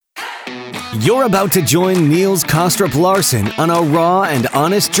You're about to join Niels Kostrup Larsen on a raw and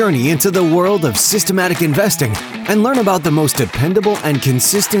honest journey into the world of systematic investing and learn about the most dependable and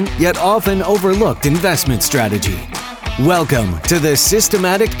consistent yet often overlooked investment strategy. Welcome to the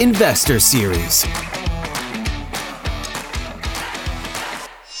Systematic Investor Series.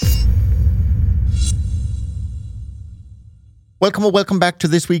 Welcome back to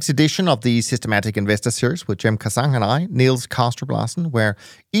this week's edition of the Systematic Investor Series with Karsan and I, Niels Kostrup Larsen, where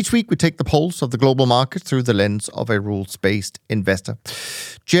each week we take the pulse of the global market through the lens of a rules-based investor.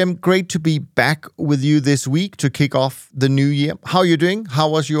 Jem, great to be back with you this week to kick off the new year. How are you doing? How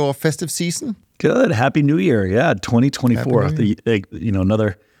was your festive season? Good. Happy New Year. Yeah, 2024.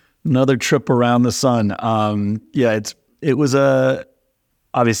 Another trip around the sun. It was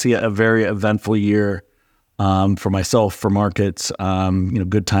obviously a very eventful year. For myself, for markets,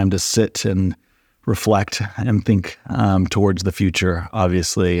 good time to sit and reflect and think towards the future,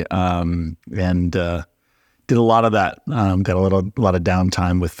 obviously, and did a lot of that. Got a lot of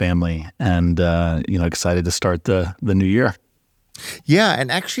downtime with family, and excited to start the new year. Yeah,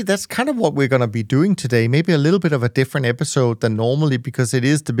 and actually that's kind of what we're going to be doing today. Maybe a little bit of a different episode than normally because it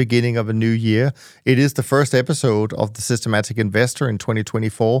is the beginning of a new year. It is the first episode of the Systematic Investor in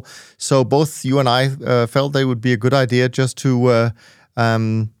 2024. So both you and I felt they would be a good idea just to,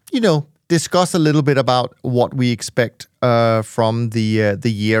 discuss a little bit about what we expect from the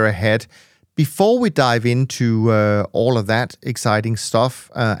year ahead. Before we dive into all of that exciting stuff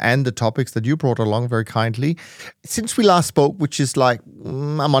and the topics that you brought along very kindly, since we last spoke, which is like a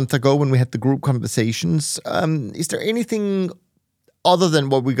month ago when we had the group conversations, is there anything other than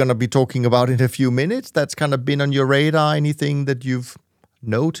what we're going to be talking about in a few minutes that's kind of been on your radar? Anything that you've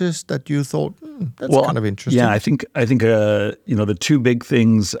noticed that you thought, that's kind of interesting? Yeah, I think the two big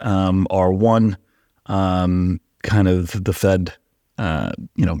things are one, kind of the Fed,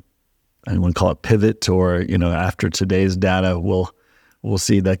 I wouldn't call it pivot or, after today's data, we'll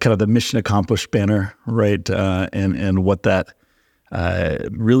see that kind of the mission accomplished banner, right? And what that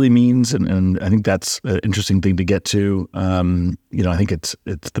really means. And I think that's an interesting thing to get to. I think it's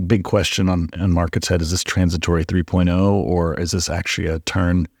the big question on markets head. Is this transitory 3.0 or is this actually a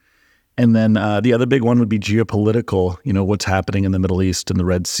turn? And then the other big one would be geopolitical, what's happening in the Middle East and the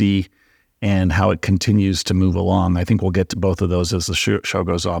Red Sea, and how it continues to move along. I think we'll get to both of those as the show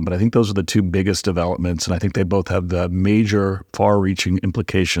goes on, but I think those are the two biggest developments, and I think they both have the major, far-reaching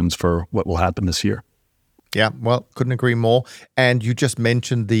implications for what will happen this year. Yeah, well, couldn't agree more. And you just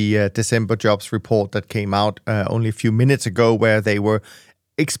mentioned the December jobs report that came out only a few minutes ago, where they were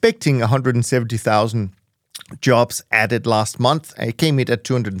expecting 170,000 jobs added last month. It came in at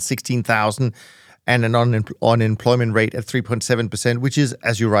 216,000. And an unemployment rate at 3.7%, which is,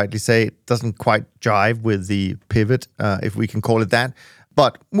 as you rightly say, doesn't quite jive with the pivot, if we can call it that.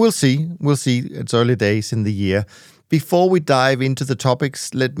 But we'll see. It's early days in the year. Before we dive into the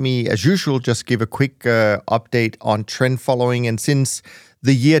topics, let me, as usual, just give a quick update on trend following. And since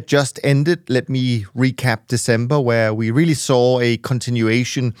the year just ended, let me recap December, where we really saw a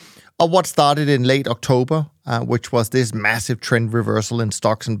continuation of what started in late October, which was this massive trend reversal in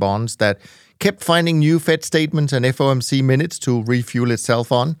stocks and bonds that kept finding new Fed statements and FOMC minutes to refuel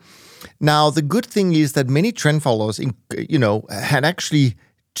itself on. Now, the good thing is that many trend followers, had actually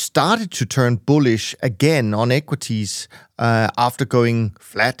started to turn bullish again on equities after going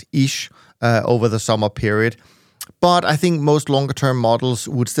flat-ish over the summer period. But I think most longer-term models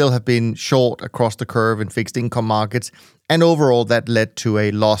would still have been short across the curve in fixed income markets. And overall, that led to a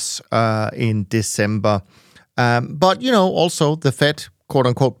loss in December. But also the Fed,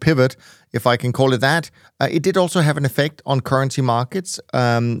 quote-unquote, pivot, if I can call it that, it did also have an effect on currency markets,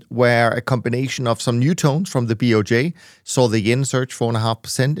 where a combination of some new tones from the BOJ saw the yen surge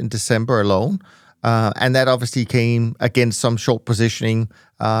 4.5% in December alone. And that obviously came against some short positioning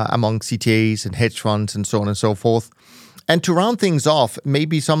among CTAs and hedge funds and so on and so forth. And to round things off,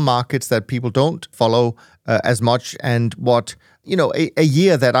 maybe some markets that people don't follow as much, and what, a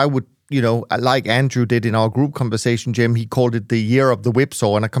year that I would, like Andrew did in our group conversation, Jim, he called it the year of the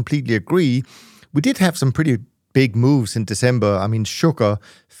whipsaw, and I completely agree. We did have some pretty big moves in December. I mean, sugar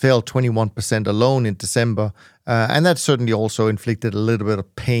fell 21% alone in December, and that certainly also inflicted a little bit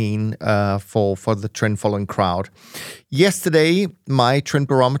of pain for the trend-following crowd. Yesterday, my trend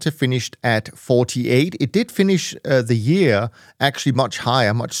barometer finished at 48. It did finish the year actually much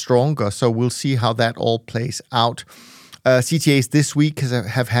higher, much stronger, so we'll see how that all plays out. CTAs this week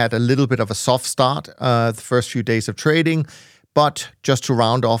have had a little bit of a soft start the first few days of trading, but just to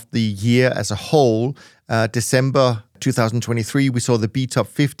round off the year as a whole, December 2023, we saw the B-Top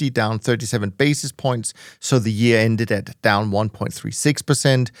 50 down 37 basis points, so the year ended at down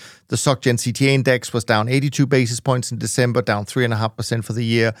 1.36%. The SocGen CTA index was down 82 basis points in December, down 3.5% for the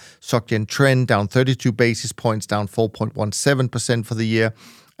year. SocGen Trend down 32 basis points, down 4.17% for the year.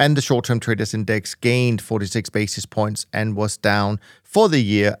 And the short-term traders index gained 46 basis points and was down for the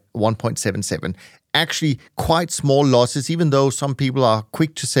year 1.77. Actually, quite small losses, even though some people are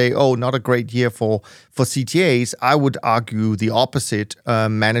quick to say, oh, not a great year for CTAs. I would argue the opposite.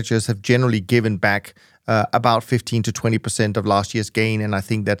 Managers have generally given back about 15 to 20% of last year's gain, and I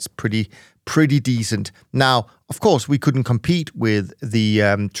think that's pretty decent. Now, of course, we couldn't compete with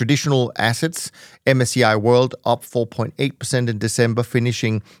the traditional assets. MSCI World up 4.8% in December,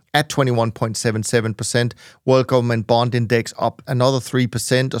 finishing at 21.77%. World Government Bond Index up another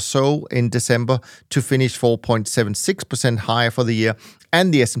 3% or so in December to finish 4.76% higher for the year.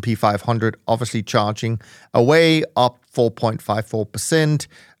 And the S&P 500 obviously charging away, up 4.54%.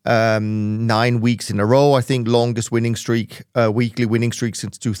 9 weeks in a row, I think, longest winning streak, weekly winning streak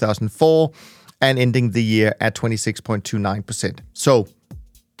since 2004, and ending the year at 26.29%. So,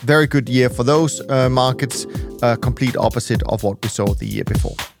 very good year for those markets, complete opposite of what we saw the year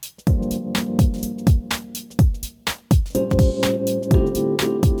before.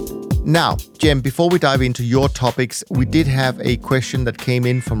 Now, Jem, before we dive into your topics, we did have a question that came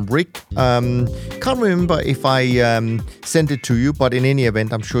in from Rick. Can't remember if I sent it to you, but in any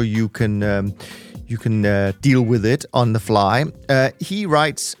event, I'm sure you can deal with it on the fly. He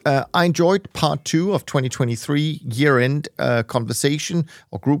writes, I enjoyed part 2 of 2023 year-end conversation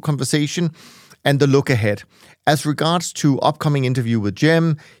or group conversation and the look ahead. As regards to upcoming interview with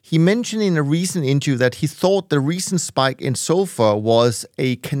Jem, he mentioned in a recent interview that he thought the recent spike in SOFR was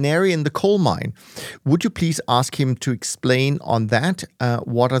a canary in the coal mine. Would you please ask him to explain on that?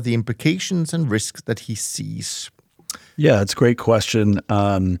 What are the implications and risks that he sees? Yeah, it's a great question.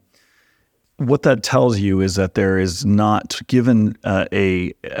 What that tells you is that there is not, given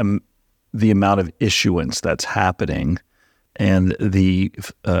the amount of issuance that's happening, and the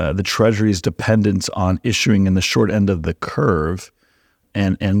Treasury's dependence on issuing in the short end of the curve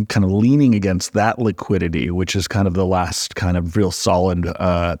and kind of leaning against that liquidity, which is kind of the last kind of real solid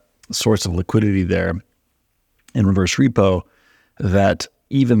source of liquidity there in reverse repo, that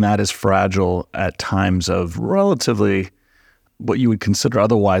even that is fragile at times of relatively what you would consider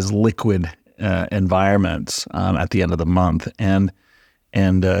otherwise liquid environments at the end of the month. And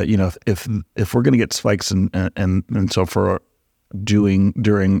if we're going to get spikes and so for during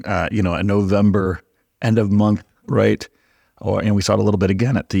a November end of month, right, and we saw it a little bit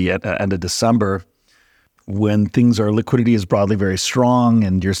again at the end of December, when liquidity is broadly very strong,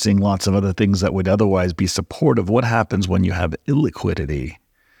 and you're seeing lots of other things that would otherwise be supportive. What happens when you have illiquidity?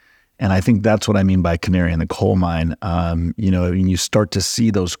 And I think that's what I mean by canary in the coal mine. When you start to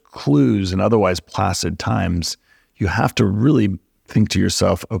see those clues in otherwise placid times, you have to really think to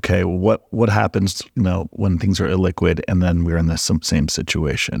yourself, okay, what happens, when things are illiquid, and then we're in the same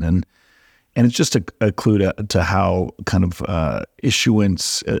situation, and it's just a clue to how kind of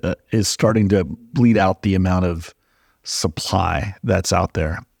issuance is starting to bleed out the amount of supply that's out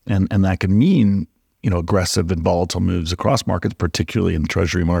there, and that can mean aggressive and volatile moves across markets, particularly in the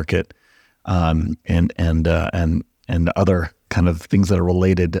Treasury market, and other kind of things that are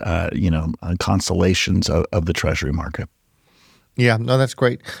related, constellations of the Treasury market. Yeah, no, that's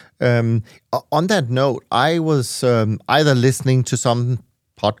great. On that note, I was either listening to some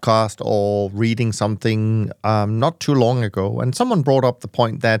podcast or reading something not too long ago, and someone brought up the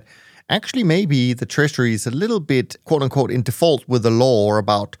point that actually maybe the Treasury is a little bit, quote unquote, in default with the law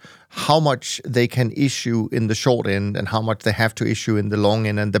about how much they can issue in the short end and how much they have to issue in the long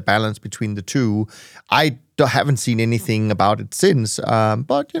end, and the balance between the two. I haven't seen anything about it since,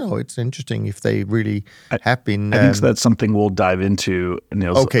 but it's interesting if they really have been. I think that's something we'll dive into,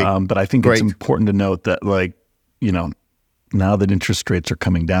 Niels. Okay, but I think it's important to note that, now that interest rates are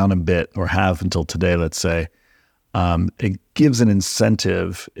coming down a bit, or have until today, let's say, it gives an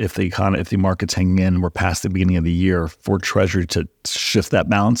incentive if the market's hanging in, we're past the beginning of the year, for Treasury to shift that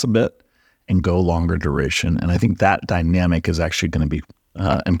balance a bit and go longer duration. And I think that dynamic is actually going to be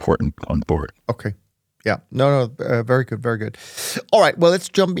important going forward. Okay. Yeah. No, very good. Very good. All right. Well, let's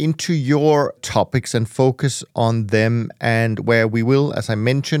jump into your topics and focus on them, and where we will, as I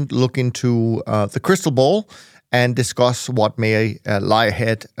mentioned, look into the crystal ball and discuss what may lie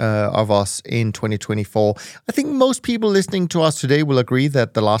ahead of us in 2024. I think most people listening to us today will agree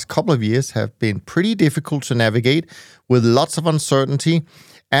that the last couple of years have been pretty difficult to navigate, with lots of uncertainty.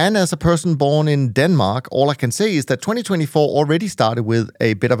 And as a person born in Denmark, all I can say is that 2024 already started with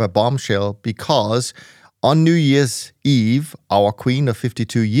a bit of a bombshell, because On New Year's Eve, our Queen of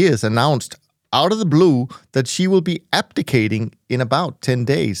 52 years announced out of the blue that she will be abdicating in about 10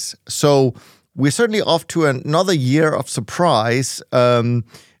 days. So we're certainly off to another year of surprise.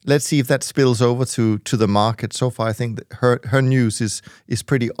 Let's see if that spills over to the market. So far, I think that her news is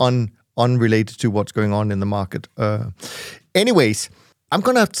pretty unrelated to what's going on in the market. Anyways, I'm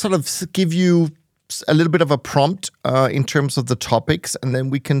going to sort of give you a little bit of a prompt in terms of the topics, and then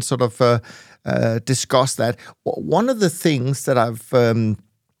we can sort of discuss that. One of the things that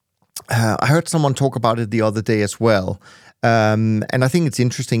I heard someone talk about it the other day as well, and I think it's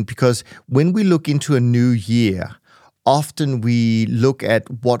interesting because when we look into a new year, often we look at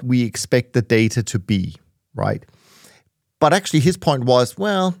what we expect the data to be, right? But actually his point was,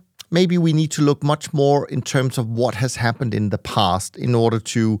 well, maybe we need to look much more in terms of what has happened in the past in order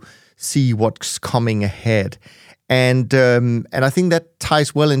to see what's coming ahead. And I think that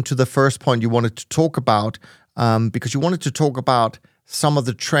ties well into the first point you wanted to talk about, because you wanted to talk about some of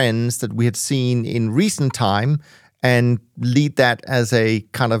the trends that we had seen in recent time and lead that as a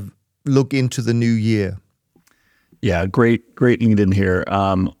kind of look into the new year. Yeah, great lead in here.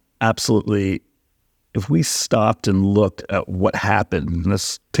 Absolutely. If we stopped and looked at what happened,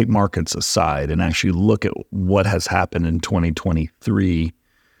 let's take markets aside and actually look at what has happened in 2023,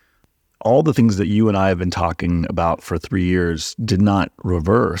 all the things that you and I have been talking about for 3 years did not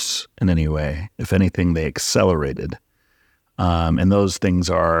reverse in any way. If anything, they accelerated. And those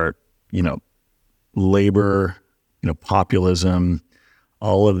things are, labor, populism,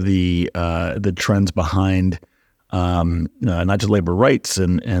 all of the trends behind not just labor rights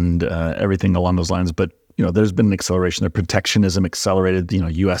and everything along those lines, but there's been an acceleration. The protectionism accelerated.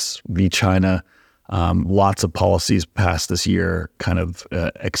 U.S. v. China. Lots of policies passed this year, kind of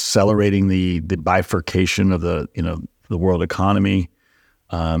accelerating the bifurcation of the world economy.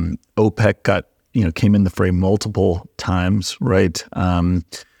 OPEC came in the fray multiple times, right? To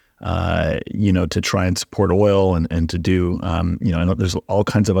try and support oil and to do, and there's all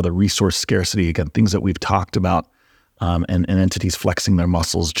kinds of other resource scarcity, again, things that we've talked about, and entities flexing their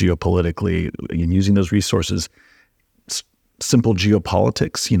muscles geopolitically and using those resources. Simple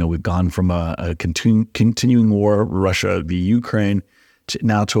geopolitics, we've gone from a continuing war, Russia v. Ukraine,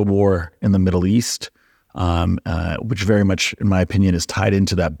 now to a war in the Middle East, which very much, in my opinion, is tied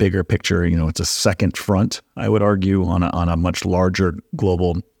into that bigger picture. It's a second front, I would argue, on a much larger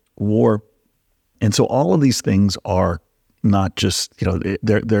global war. And so all of these things are not just,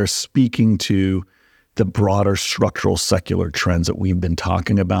 they're speaking to the broader structural secular trends that we've been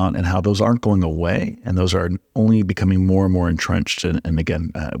talking about and how those aren't going away, and those are only becoming more and more entrenched. And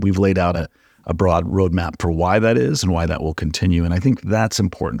again, we've laid out a broad roadmap for why that is and why that will continue. And I think that's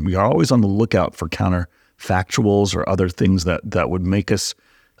important. We are always on the lookout for counterfactuals or other things that would make us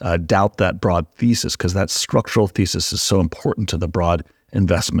doubt that broad thesis, because that structural thesis is so important to the broad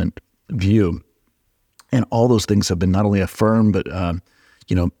investment view. And all those things have been not only affirmed, but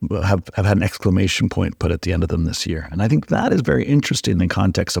have had an exclamation point put at the end of them this year. And I think that is very interesting in the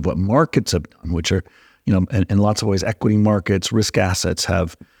context of what markets have done, which are, in lots of ways, equity markets, risk assets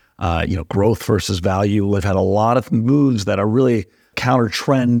have, growth versus value. They've had a lot of moves that are really counter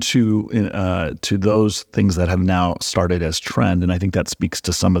trend to those things that have now started as trend. And I think that speaks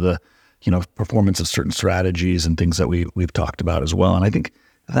to some of the, performance of certain strategies and things that we've talked about as well. And I think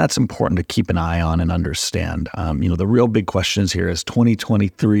that's important to keep an eye on and understand. The real big questions here is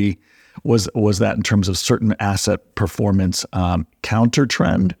 2023, was that in terms of certain asset performance counter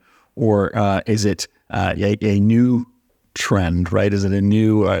trend, or is it a new trend, right? Is it a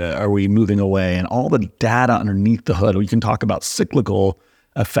new, are we moving away? And all the data underneath the hood, we can talk about cyclical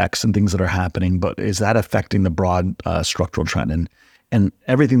effects and things that are happening, but is that affecting the broad structural trend? And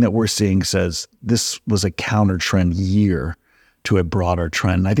everything that we're seeing says this was a counter trend year to a broader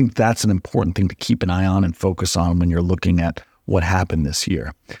trend. And I think that's an important thing to keep an eye on and focus on when you're looking at what happened this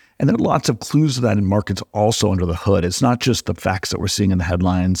year. And there are lots of clues to that in markets also under the hood. It's not just the facts that we're seeing in the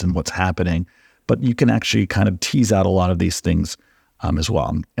headlines and what's happening, but you can actually kind of tease out a lot of these things as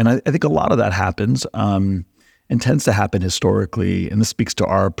well. And I think a lot of that happens and tends to happen historically, and this speaks to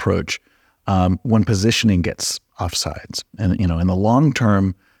our approach, when positioning gets offsides. And, in the long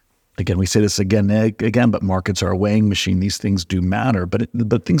term, again, we say this again, but markets are a weighing machine. These things do matter, but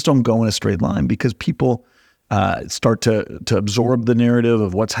things don't go in a straight line because people start to absorb the narrative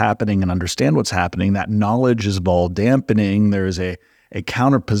of what's happening and understand what's happening. That knowledge is ball dampening. There is a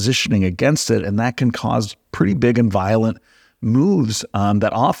counter positioning against it, and that can cause pretty big and violent moves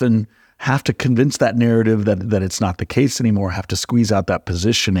that often have to convince that narrative that it's not the case anymore, have to squeeze out that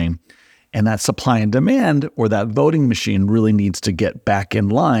positioning. And that supply and demand, or that voting machine, really needs to get back in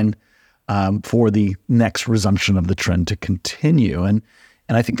line for the next resumption of the trend to continue. And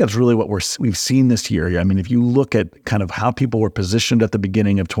I think that's really what we've seen this year. I mean, if you look at kind of how people were positioned at the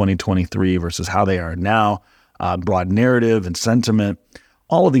beginning of 2023 versus how they are now, broad narrative and sentiment,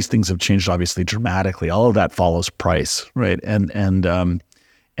 all of these things have changed obviously dramatically. All of that follows price, right? And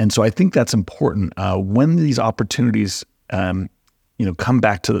so I think that's important. When these opportunities, come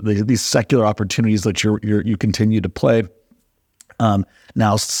back to these secular opportunities that you continue to play.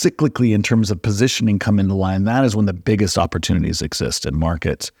 Now, cyclically, in terms of positioning, come into line. That is when the biggest opportunities exist in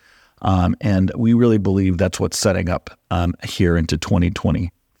markets, and we really believe that's what's setting up here into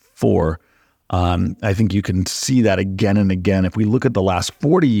 2024. I think you can see that again and again. If we look at the last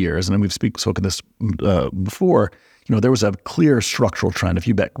 40 years, and we've spoken this before, there was a clear structural trend. If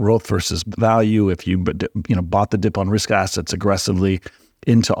you bet growth versus value, if you bought the dip on risk assets aggressively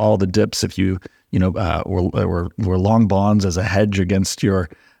into all the dips, if you were long bonds as a hedge against your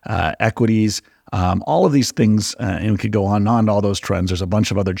equities, all of these things, and we could go on and on, all those trends. There's a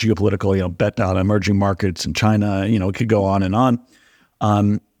bunch of other geopolitical, bet down emerging markets in China, it could go on and on.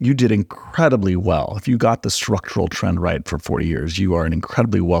 You did incredibly well. If you got the structural trend right for 40 years, you are an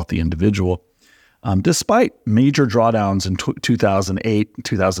incredibly wealthy individual. Despite major drawdowns in 2008,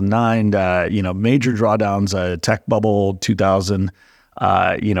 2009, major drawdowns, tech bubble, 2001,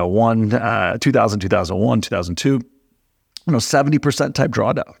 2002, 70% type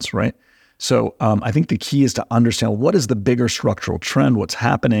drawdowns, right? So I think the key is to understand what is the bigger structural trend, what's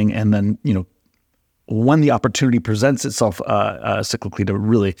happening, and then, when the opportunity presents itself cyclically, to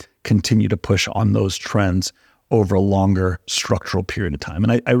really continue to push on those trends over a longer structural period of time.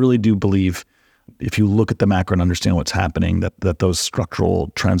 And I really do believe, if you look at the macro and understand what's happening, that those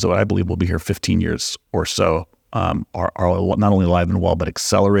structural trends that I believe will be here 15 years or so are not only alive and well, but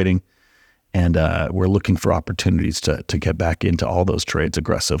accelerating. And we're looking for opportunities to get back into all those trades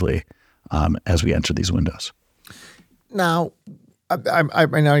aggressively as we enter these windows. Now,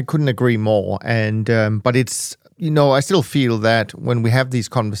 I couldn't agree more. And but it's, I still feel that when we have these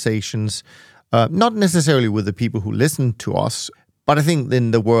conversations, not necessarily with the people who listen to us, but I think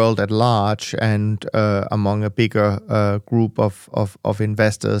in the world at large and among a bigger group of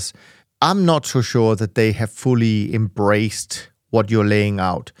investors, I'm not so sure that they have fully embraced what you're laying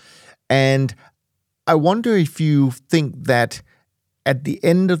out. And I wonder if you think that at the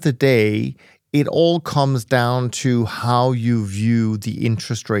end of the day, it all comes down to how you view the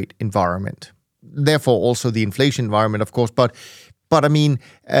interest rate environment. Therefore, also the inflation environment, of course. But I mean,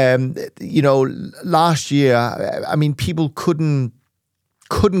 last year, people couldn't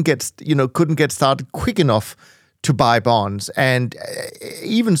get started quick enough to buy bonds, and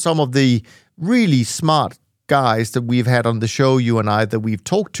even some of the really smart guys that we've had on the show, you and I, that we've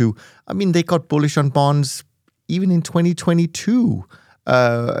talked to, they got bullish on bonds even in 2022.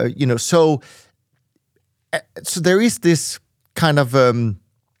 So there is this kind of,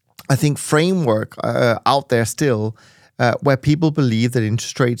 I think, framework out there still where people believe that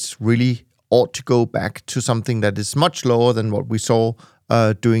interest rates really ought to go back to something that is much lower than what we saw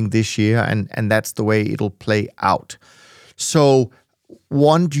during this year, and that's the way it'll play out. So,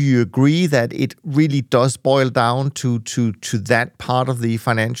 one, do you agree that it really does boil down to that part of the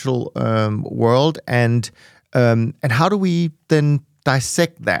financial world, and how do we then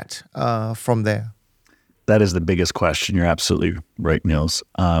dissect that from there? That is the biggest question. You're absolutely right, Niels.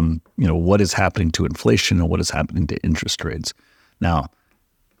 What is happening to inflation and what is happening to interest rates? Now,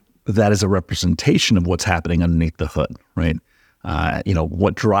 that is a representation of what's happening underneath the hood, right?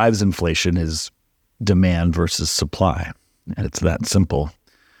 What drives inflation is demand versus supply, and it's that simple.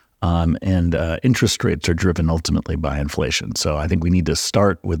 And interest rates are driven ultimately by inflation. So I think we need to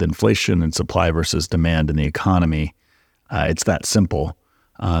start with inflation and supply versus demand in the economy. It's that simple.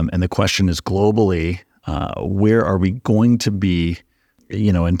 And the question is, globally, where are we going to be,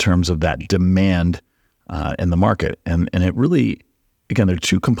 in terms of that demand in the market? And it really, again, there are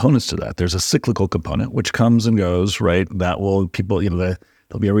two components to that. There's a cyclical component, which comes and goes, right? That will,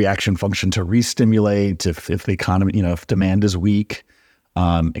 there'll be a reaction function to re-stimulate if the economy, if demand is weak,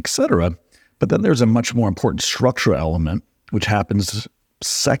 et cetera. But then there's a much more important structural element, which happens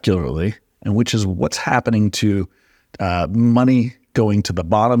secularly, and which is what's happening to money going to the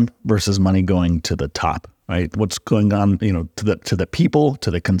bottom versus money going to the top, right? What's going on, to the people,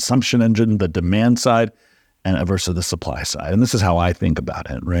 to the consumption engine, the demand side, and versus the supply side. And this is how I think about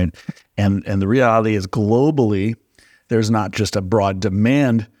it, right? And the reality is, globally, there's not just a broad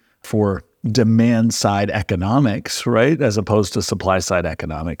demand for demand side economics, right, as opposed to supply side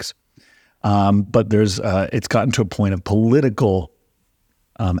economics. But there's it's gotten to a point of political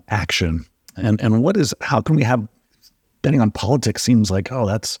action. And how can we have betting on politics seems like,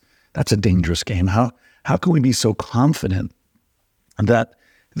 that's That's a dangerous game. How can we be so confident that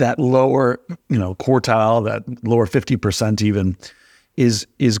that lower, quartile, that lower 50% even,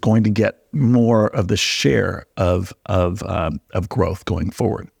 is going to get more of the share of growth going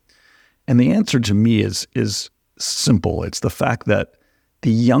forward? And the answer to me is simple. It's the fact that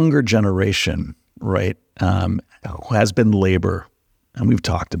the younger generation, right, who has been labor, and we've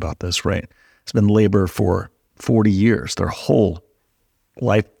talked about this, right? It's been labor for 40 years, their whole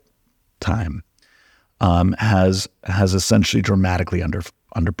lifetime, has essentially dramatically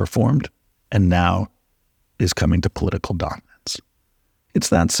underperformed, and now is coming to political dominance. It's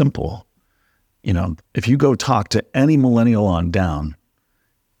that simple. If you go talk to any millennial on down,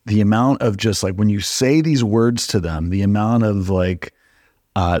 the amount of just like when you say these words to them, the amount of like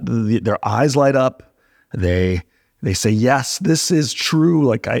their eyes light up. They say, yes, this is true.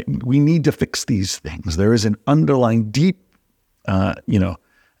 Like we need to fix these things. There is an underlying deep,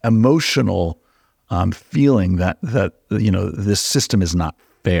 emotional feeling that this system is not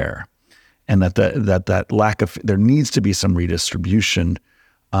fair, and that lack of, there needs to be some redistribution,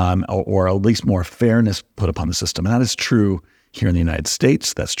 or at least more fairness put upon the system. And that is true here in the United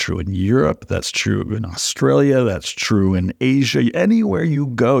States. That's true in Europe. That's true in Australia. That's true in Asia. Anywhere you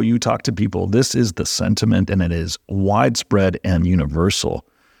go, you talk to people, this is the sentiment, and it is widespread and universal.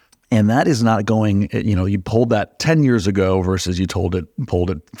 And that is not going, you polled that 10 years ago versus you polled it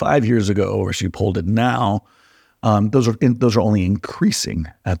 5 years ago versus you polled it now. Those are only increasing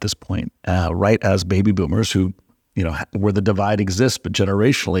at this point, right as baby boomers who, where the divide exists, but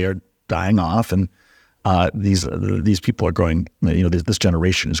generationally are dying off, and these people are growing. This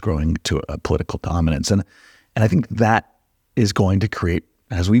generation is growing to a political dominance, and I think that is going to create,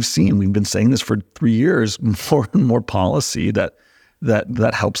 as we've been saying this for 3 years, more and more policy that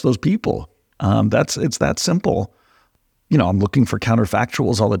helps those people. It's that simple. I'm looking for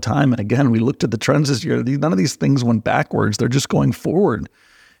counterfactuals all the time. And again, we looked at the trends this year. None of these things went backwards. They're just going forward.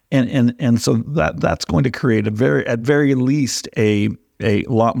 And so that's going to create at very least a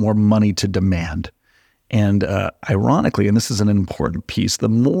lot more money to demand. And ironically, and this is an important piece, the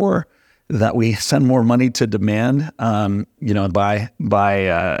more that we send more money to demand, by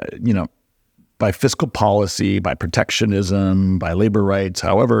fiscal policy, by protectionism, by labor rights,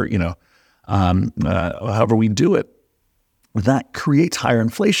 however we do it, that creates higher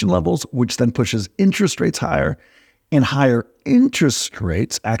inflation levels, which then pushes interest rates higher, and higher interest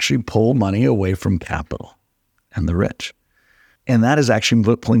rates actually pull money away from capital and the rich. And that is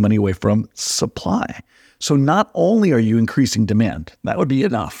actually pulling money away from supply. So not only are you increasing demand, that would be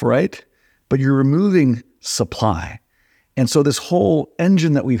enough, right? But you're removing supply. And so this whole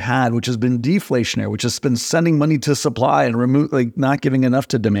engine that we've had, which has been deflationary, which has been sending money to supply and not giving enough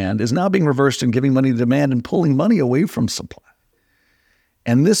to demand, is now being reversed and giving money to demand and pulling money away from supply.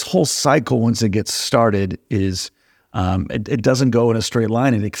 And this whole cycle, once it gets started, is it doesn't go in a straight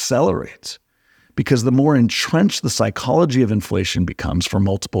line. It accelerates, because the more entrenched the psychology of inflation becomes for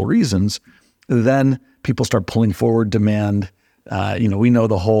multiple reasons, then people start pulling forward demand. We know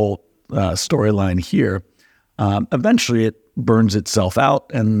the whole storyline here. Eventually, it burns itself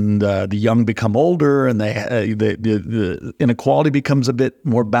out, and the young become older, and the inequality becomes a bit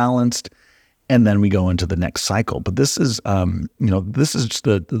more balanced, and then we go into the next cycle. But this is, just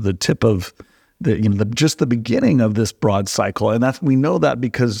the tip of just the beginning of this broad cycle, and we know that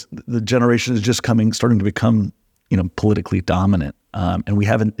because the generation is just starting to become, politically dominant, and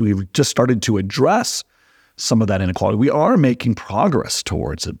we've just started to address some of that inequality. We are making progress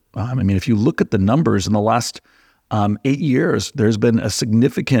towards it. If you look at the numbers in the last 8 years, there's been a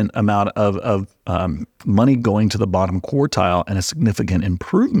significant amount of money going to the bottom quartile and a significant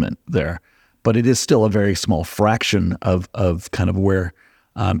improvement there. But it is still a very small fraction of kind of where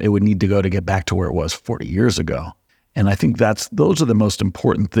it would need to go to get back to where it was 40 years ago. And I think those are the most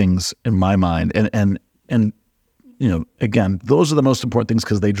important things in my mind. And again, those are the most important things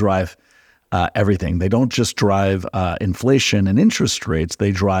because they drive everything. They don't just drive inflation and interest rates.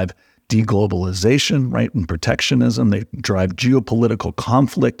 They drive deglobalization, right, and protectionism. They drive geopolitical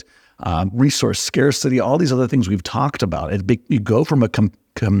conflict, resource scarcity, all these other things we've talked about. You go from a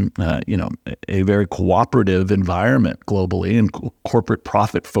very cooperative environment globally and corporate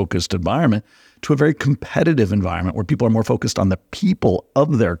profit-focused environment to a very competitive environment where people are more focused on the people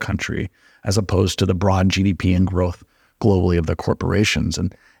of their country as opposed to the broad GDP and growth globally of their corporations.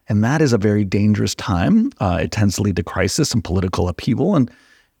 And that is a very dangerous time. It tends to lead to crisis and political upheaval.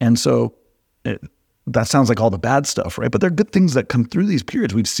 And so that sounds like all the bad stuff, right? But there are good things that come through these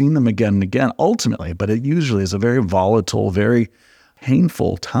periods. We've seen them again and again, ultimately, but it usually is a very volatile, very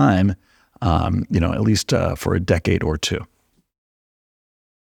painful time, at least for a decade or two.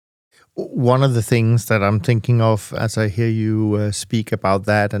 One of the things that I'm thinking of as I hear you speak about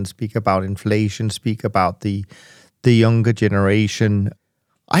that and speak about inflation, speak about the younger generation,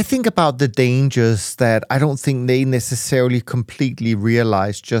 I think about the dangers that I don't think they necessarily completely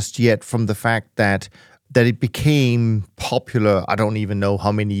realize just yet from the fact that it became popular, I don't even know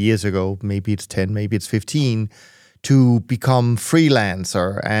how many years ago, maybe it's 10, maybe it's 15, to become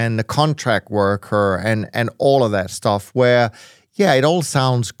freelancer and a contract worker and all of that stuff where, yeah, it all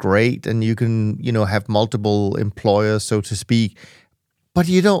sounds great and you can, have multiple employers, so to speak. But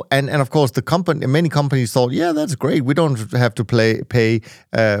and of course, many companies thought, yeah, that's great. We don't have to pay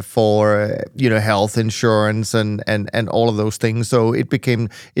for health insurance and all of those things. So it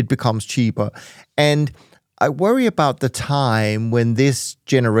becomes cheaper. And I worry about the time when this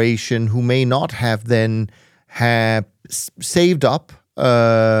generation, who may not have then have saved up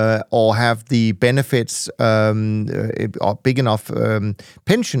or have the benefits or big enough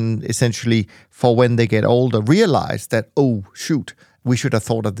pension essentially for when they get older, realize that, oh shoot, we should have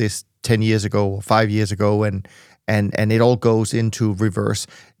thought of this 10 years ago or 5 years ago, and it all goes into reverse.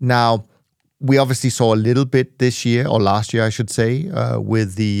 Now, we obviously saw a little bit this year, or last year, I should say,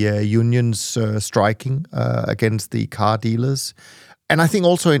 with the unions striking against the car dealers. And I think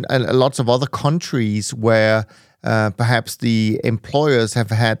also in lots of other countries where perhaps the employers have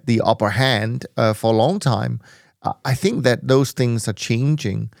had the upper hand for a long time, I think that those things are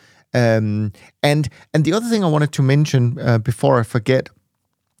changing. And the other thing I wanted to mention before I forget,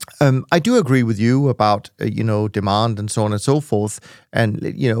 I do agree with you about demand and so on and so forth, and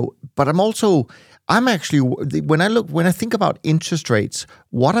but I'm actually when I think about interest rates,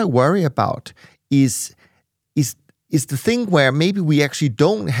 what I worry about is the thing where maybe we actually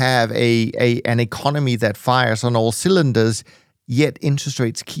don't have an economy that fires on all cylinders, yet interest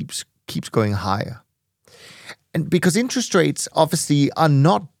rates keeps going higher, and because interest rates obviously are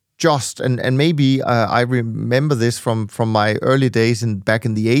not just, and maybe I remember this from my early days back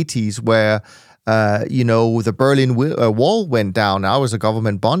in the 80s where, the Berlin Wall went down. I was a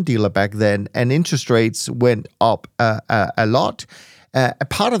government bond dealer back then, and interest rates went up a lot. A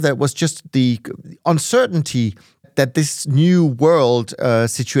part of that was just the uncertainty that this new world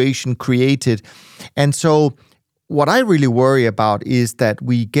situation created. And so what I really worry about is that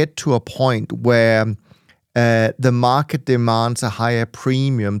we get to a point where the market demands a higher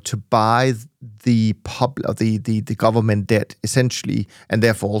premium to buy the government debt, essentially, and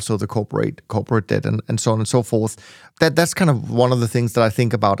therefore also the corporate debt and so on and so forth. That's kind of one of the things that I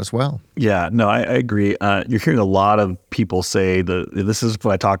think about as well. Yeah, no, I agree. You're hearing a lot of people say this is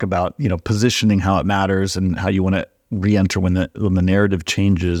what I talk about, positioning, how it matters, and how you want to re-enter when the narrative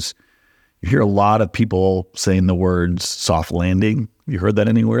changes. You hear a lot of people saying the words soft landing. You heard that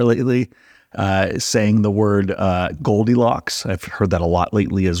anywhere lately? Saying the word Goldilocks. I've heard that a lot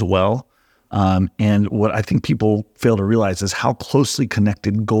lately as well. And what I think people fail to realize is how closely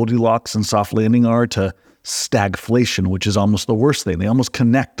connected Goldilocks and soft landing are to stagflation, which is almost the worst thing. They almost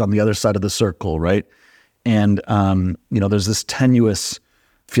connect on the other side of the circle, right? And, there's this tenuous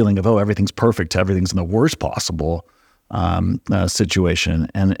feeling of, everything's perfect, everything's in the worst possible situation.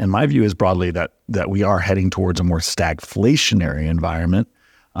 And my view is broadly that we are heading towards a more stagflationary environment.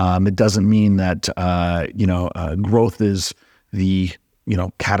 It doesn't mean that, growth is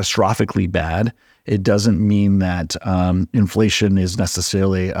catastrophically bad. It doesn't mean that inflation is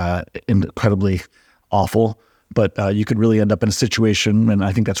necessarily incredibly awful, but you could really end up in a situation, and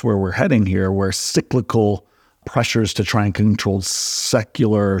I think that's where we're heading here, where cyclical pressures to try and control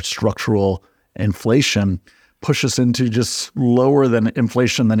secular structural inflation push us into just lower than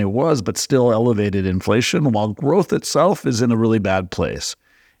inflation than it was, but still elevated inflation, while growth itself is in a really bad place.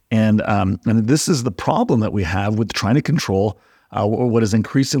 And this is the problem that we have with trying to control what is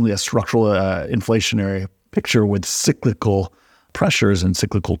increasingly a structural inflationary picture with cyclical pressures and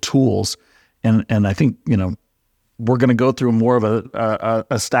cyclical tools. And I think, we're going to go through more of a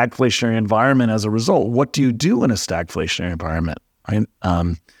stagflationary environment as a result. What do you do in a stagflationary environment? Right?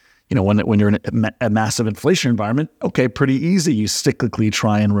 When you're in a massive inflation environment, okay, pretty easy. You cyclically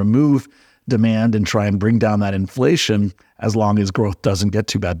try and remove demand and try and bring down that inflation as long as growth doesn't get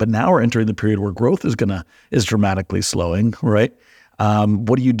too bad. But now we're entering the period where growth is dramatically slowing, right?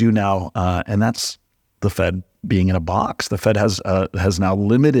 What do you do now? And that's the Fed being in a box. The Fed has now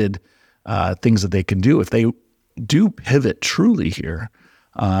limited things that they can do. If they do pivot truly here,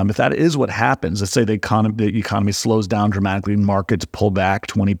 if that is what happens, let's say the economy slows down dramatically, markets pull back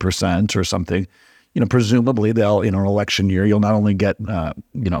 20% or something, presumably they'll, in an election year, you'll not only get,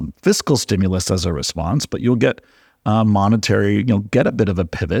 fiscal stimulus as a response, but you'll get monetary, get a bit of a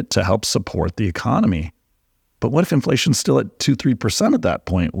pivot to help support the economy. But what if inflation's still at 2-3% at that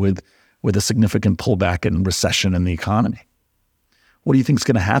point with with a significant pullback and recession in the economy. What do you think is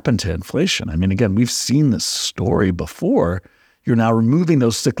going to happen to inflation? I mean, again, we've seen this story before. You're now removing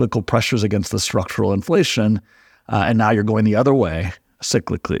those cyclical pressures against the structural inflation, and now you're going the other way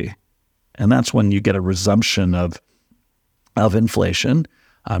cyclically. And that's when you get a resumption of inflation.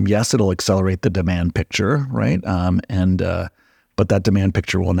 Yes, it'll accelerate the demand picture, right? But that demand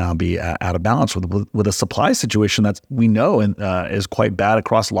picture will now be out of balance with a supply situation that we know is quite bad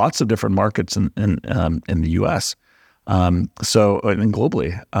across lots of different markets in the U.S. And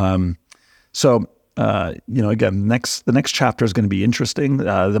globally. Again, the next chapter is going to be interesting.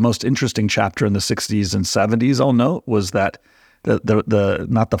 The most interesting chapter in the 60s and 70s, I'll note, was that the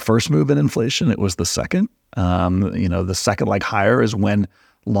not the first move in inflation, it was the second. The second leg higher is when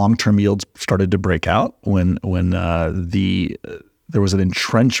long-term yields started to break out, when there was an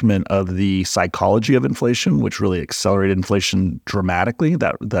entrenchment of the psychology of inflation, which really accelerated inflation dramatically.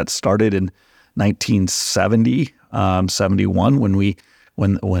 That started in 1970, 71,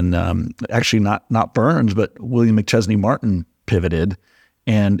 when actually not Burns, but William McChesney Martin pivoted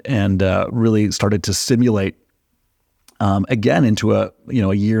and really started to simulate again into a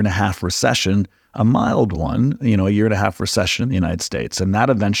year and a half recession, a mild one, a year and a half recession in the United States. And that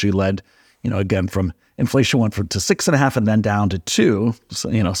eventually led, again, from inflation went to 6.5 and then down to 2,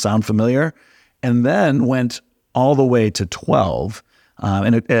 sound familiar? And then went all the way to 12.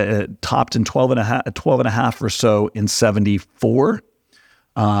 And it topped in 12 and a half or so in 74.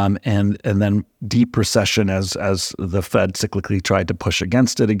 And then deep recession as the Fed cyclically tried to push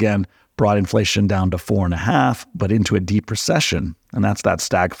against it again, brought inflation down to 4.5, but into a deep recession. And that's that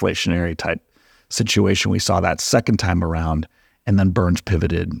stagflationary type situation we saw that second time around. And then Burns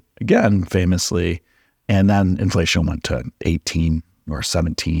pivoted again, famously, and then inflation went to 18 or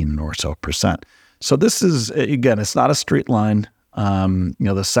 17 or so percent. So this is, again, it's not a straight line.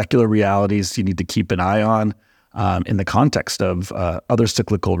 The secular realities you need to keep an eye on in the context of other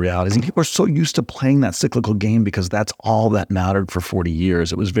cyclical realities. And people are so used to playing that cyclical game because that's all that mattered for 40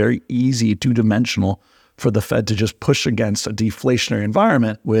 years. It was very easy, two-dimensional, for the Fed to just push against a deflationary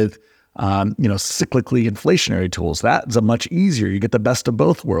environment with cyclically inflationary tools. That's a much easier. You get the best of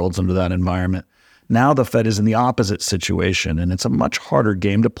both worlds under that environment. Now the Fed is in the opposite situation, and it's a much harder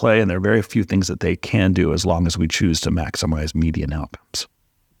game to play, and there are very few things that they can do as long as we choose to maximize median outcomes.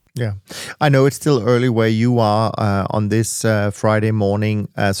 Yeah, I know it's still early where you are on this Friday morning,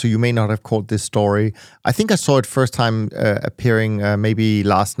 so you may not have caught this story. I think I saw it first time appearing maybe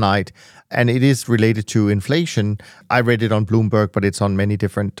last night, and it is related to inflation. I read it on Bloomberg, but it's on many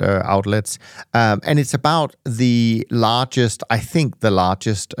different outlets. And it's about the largest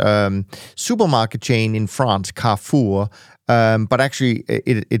supermarket chain in France, Carrefour. But actually,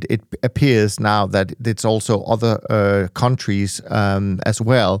 it appears now that it's also other countries as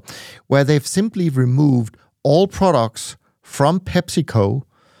well, where they've simply removed all products from PepsiCo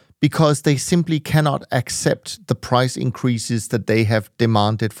because they simply cannot accept the price increases that they have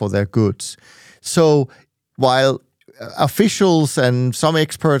demanded for their goods. So while officials and some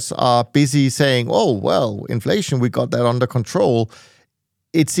experts are busy saying, oh, well, inflation, we got that under control,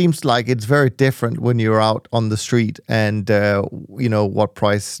 it seems like it's very different when you're out on the street and, what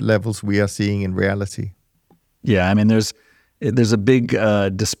price levels we are seeing in reality. Yeah, I mean, there's a big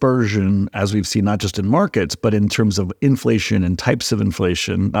dispersion, as we've seen, not just in markets, but in terms of inflation and types of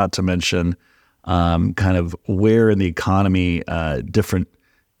inflation, not to mention kind of where in the economy different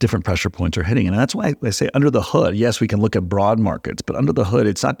pressure points are hitting. And that's why I say under the hood, yes, we can look at broad markets, but under the hood,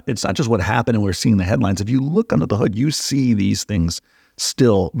 it's not just what happened and we're seeing the headlines. If you look under the hood, you see these things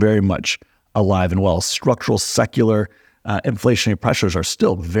still very much alive and well. Structural, secular inflationary pressures are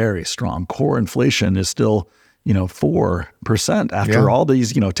still very strong. Core inflation is still, 4% after all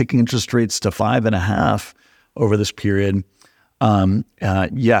these, taking interest rates to 5.5 over this period.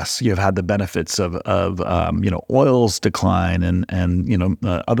 Yes, you've had the benefits of oil's decline and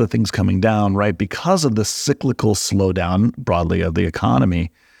other things coming down, right? Because of the cyclical slowdown broadly of the economy.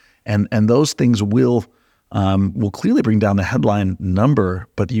 And those things will clearly bring down the headline number,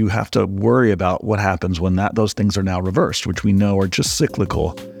 but you have to worry about what happens when those things are now reversed, which we know are just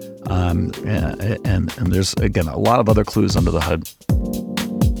cyclical. And there's, again, a lot of other clues under the hood.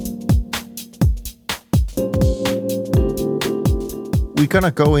 We're going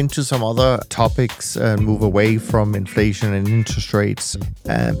to go into some other topics and move away from inflation and interest rates.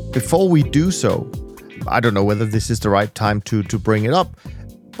 Before we do so, I don't know whether this is the right time to bring it up,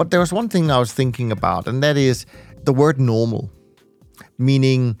 but there was one thing I was thinking about, and that is the word normal,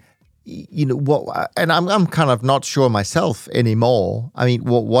 meaning, what, and I'm kind of not sure myself anymore. I mean,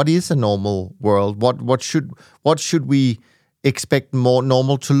 what is a normal world? What should we expect more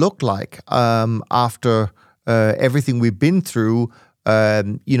normal to look like after everything we've been through,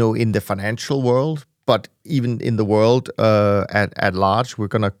 in the financial world, but even in the world at large? We're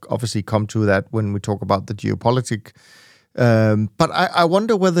going to obviously come to that when we talk about the geopolitics. But I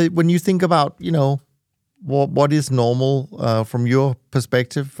wonder whether, when you think about, what is normal from your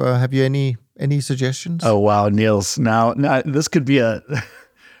perspective, have you any suggestions? Oh, wow, Niels. Now this could be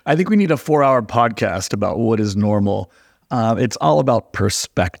I think we need a 4-hour podcast about what is normal. It's all about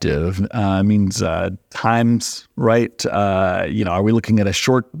perspective. It means times, right? Are we looking at a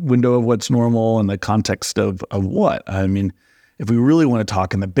short window of what's normal in the context of what? I mean, if we really want to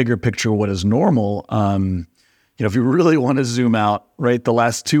talk in the bigger picture, what is normal, if you really want to zoom out, right, the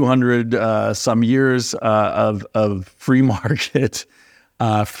last 200 some years of free market,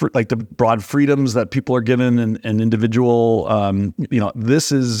 like the broad freedoms that people are given and individual,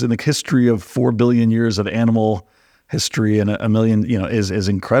 this is in the history of 4 billion years of animal history, and a million, is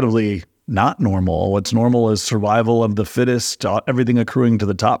incredibly not normal. What's normal is survival of the fittest, everything accruing to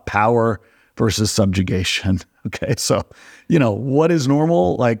the top, power versus subjugation. Okay, so, what is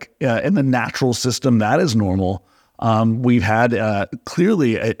normal? Like in the natural system, that is normal. We've had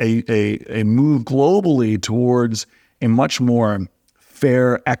clearly a move globally towards a much more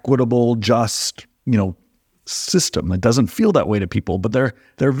fair, equitable, just, system. It doesn't feel that way to people, but their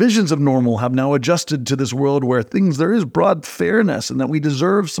visions of normal have now adjusted to this world where there is broad fairness and that we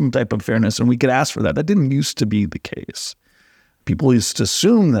deserve some type of fairness, and we could ask for that. That didn't used to be the case. People used to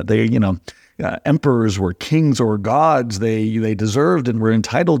assume that they, emperors were kings or gods. They deserved and were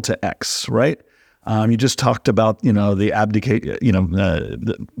entitled to X, right? You just talked about, the abdicate,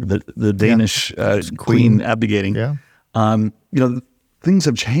 the Danish queen abdicating. Yeah. Things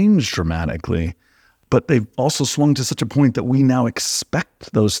have changed dramatically, but they've also swung to such a point that we now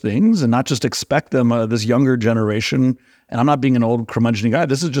expect those things, and not just expect them, this younger generation. And I'm not being an old curmudgeon guy.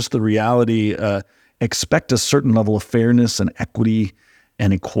 This is just the reality. Expect a certain level of fairness and equity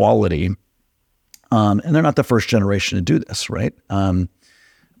and equality. And they're not the first generation to do this, right?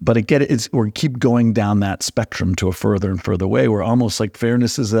 But again, we keep going down that spectrum to a further and further way, where almost like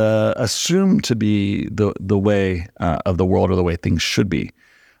fairness is assumed to be the way of the world, or the way things should be.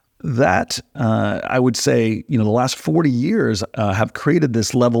 That, I would say, the last 40 years have created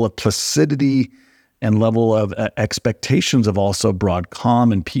this level of placidity and level of expectations of also broad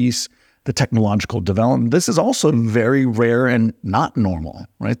calm and peace, the technological development. This is also very rare and not normal,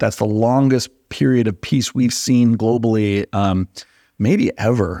 right? That's the longest period of peace we've seen globally, maybe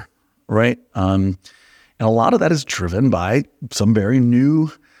ever, right? And a lot of that is driven by some very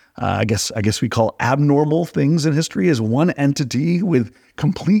new, I guess we call abnormal things in history, as one entity with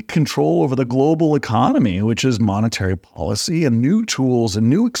complete control over the global economy, which is monetary policy, and new tools and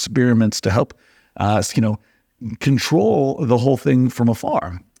new experiments to help us, control the whole thing from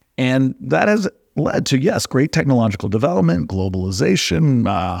afar. And that has led to, yes, great technological development, globalization,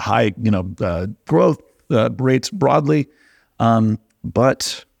 high, growth rates broadly.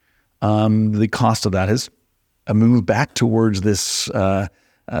 But the cost of that has moved back towards this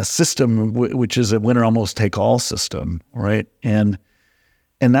system, which is a winner-almost-take-all system, right? And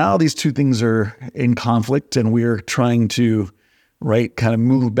now these two things are in conflict, and we're trying to, right, kind of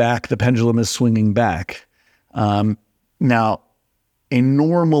move back. The pendulum is swinging back. Now, a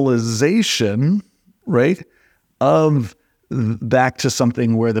normalization, right, of back to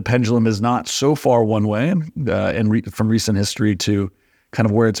something where the pendulum is not so far one way, and from recent history to kind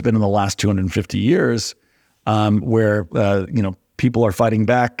of where it's been in the last 250 years, where people are fighting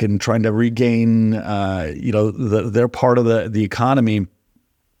back and trying to regain their part of the economy,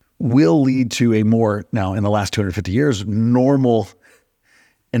 will lead to a more, now in the last 250 years, normal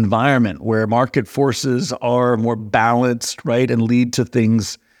environment where market forces are more balanced, right, and lead to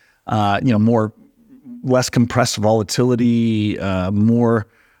things, less compressed volatility, more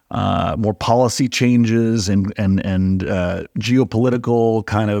policy changes and geopolitical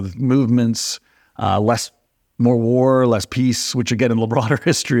kind of movements, more war, less peace, which again in the broader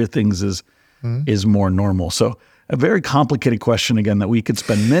history of things is more normal. So a very complicated question again that we could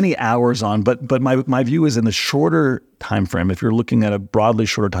spend many hours on, but my view is in the shorter time frame. If you're looking at a broadly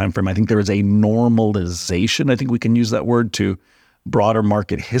shorter time frame, I think there is a normalization. I think we can use that word to broader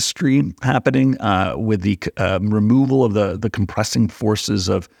market history happening with the removal of the compressing forces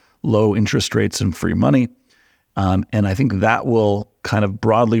of low interest rates and free money. And I think that will kind of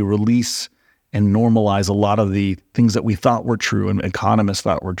broadly release and normalize a lot of the things that we thought were true and economists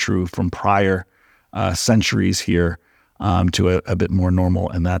thought were true from prior centuries here to a bit more normal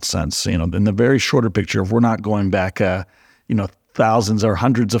in that sense. In the very shorter picture, if we're not going back, thousands or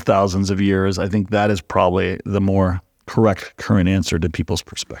hundreds of thousands of years, I think that is probably the more correct current answer to people's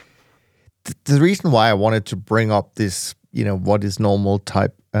perspective. The reason why I wanted to bring up this, what is normal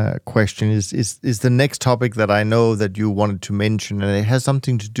type question is the next topic that I know that you wanted to mention, and it has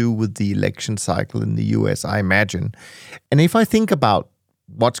something to do with the election cycle in the US, I imagine. And if I think about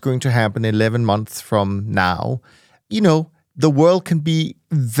what's going to happen 11 months from now, the world can be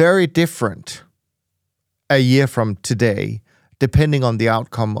very different a year from today, depending on the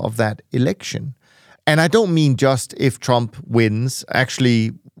outcome of that election. And I don't mean just if Trump wins.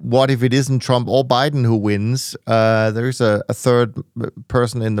 Actually, what if it isn't Trump or Biden who wins? There is a third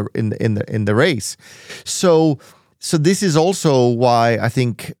person in the race. So this is also why I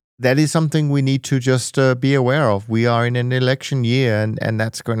think that is something we need to just be aware of. We are in an election year, and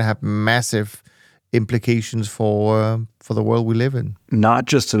that's going to have massive implications for the world we live in. Not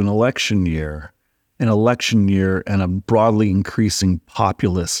just an election year and a broadly increasing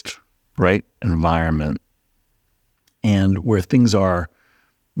populist, right, environment, and where things are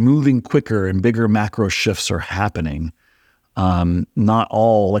moving quicker and bigger macro shifts are happening. Not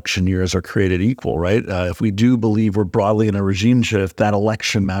all election years are created equal, right? If we do believe we're broadly in a regime shift, that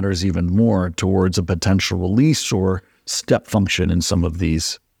election matters even more towards a potential release or step function in some of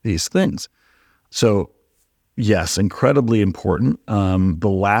these things. So, yes, incredibly important. The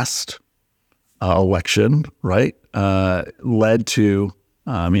last election, right, led to,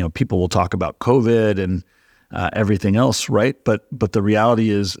 people will talk about COVID and everything else, right? But the reality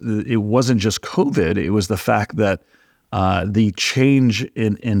is it wasn't just COVID. It was the fact that the change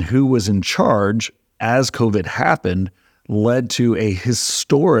in who was in charge as COVID happened led to a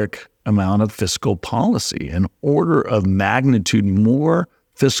historic amount of fiscal policy, an order of magnitude more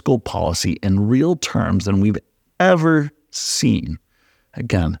fiscal policy in real terms than we've ever seen.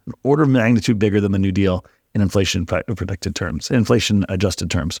 Again, an order of magnitude bigger than the New Deal in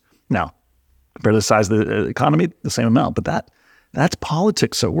inflation-adjusted terms. Now, compare the size of the economy, the same amount, but that's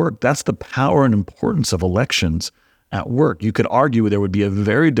politics at work. That's the power and importance of elections at work. You could argue there would be a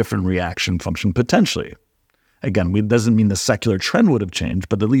very different reaction function potentially. Again, it doesn't mean the secular trend would have changed,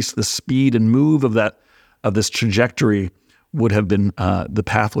 but at least the speed and move of this trajectory would have been, the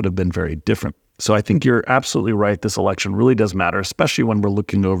path would have been very different. So I think you're absolutely right. This election really does matter, especially when we're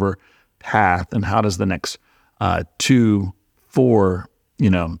looking over path and how does the next 2, 4,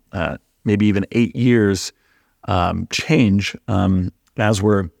 maybe even 8 years change as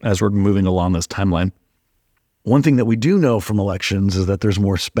we're moving along this timeline. One thing that we do know from elections is that there's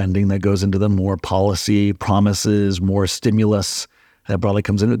more spending that goes into them, more policy promises, more stimulus that broadly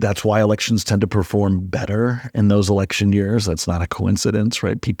comes in. That's why elections tend to perform better in those election years. That's not a coincidence,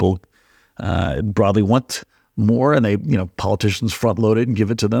 right? People broadly want more, and politicians front load it and give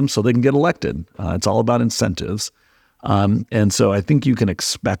it to them so they can get elected. It's all about incentives. And so I think you can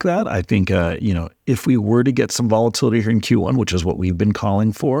expect that. I think, if we were to get some volatility here in Q1, which is what we've been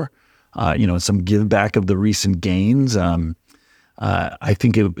calling for, some give back of the recent gains, I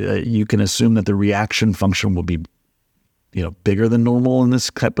think you can assume that the reaction function will be, bigger than normal in this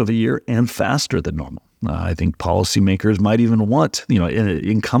type of a year and faster than normal. I think policymakers might even want,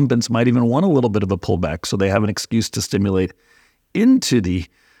 incumbents might even want a little bit of a pullback so they have an excuse to stimulate into the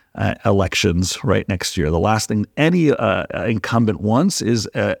elections right next year. The last thing any incumbent wants is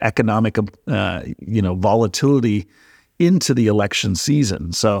economic, volatility into the election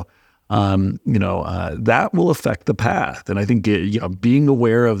season. So, that will affect the path. And I think, being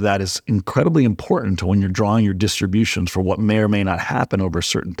aware of that is incredibly important when you're drawing your distributions for what may or may not happen over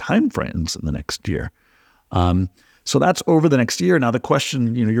certain timeframes in the next year. So that's over the next year. Now the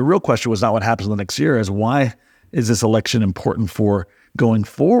question, your real question was not what happens in the next year, is why is this election important for going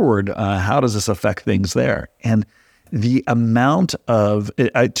forward? How does this affect things there? And the amount of,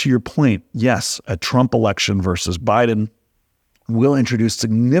 to your point, yes, a Trump election versus Biden will introduce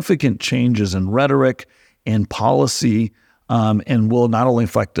significant changes in rhetoric and policy, and will not only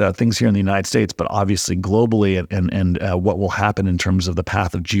affect things here in the United States, but obviously globally, and what will happen in terms of the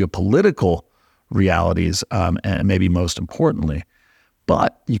path of geopolitical realities, and maybe most importantly.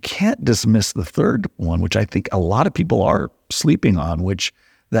 But you can't dismiss the third one, which I think a lot of people are sleeping on, which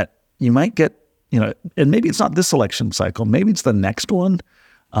that you might get, and maybe it's not this election cycle, maybe it's the next one,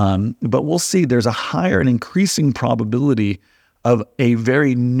 but we'll see. There's a higher and increasing probability of a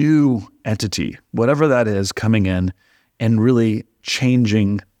very new entity, whatever that is, coming in and really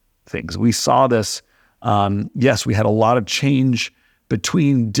changing things. We saw this, yes, we had a lot of change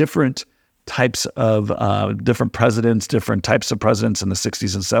between different types of different presidents, different types of presidents in the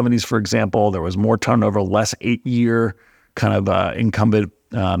 60s and 70s, for example. There was more turnover, less 8-year kind of incumbent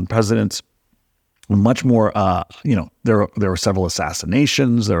presidents, much more, there were several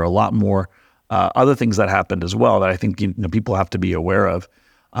assassinations. There were a lot more other things that happened as well that I think people have to be aware of.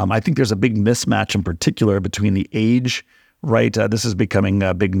 I think there's a big mismatch in particular between the age, right? This is becoming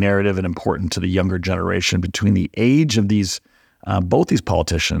a big narrative and important to the younger generation, between the age of both these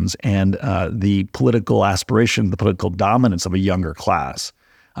politicians and the political aspiration, the political dominance of a younger class,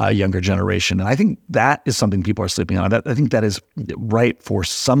 younger generation. And I think that is something people are sleeping on. I think that is right for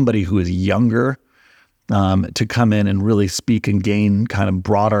somebody who is younger to come in and really speak and gain kind of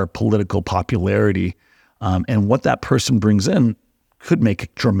broader political popularity. And what that person brings in could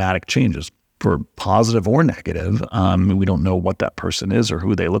make dramatic changes, for positive or negative. We don't know what that person is or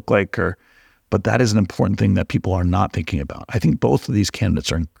who they look like, but that is an important thing that people are not thinking about. I think both of these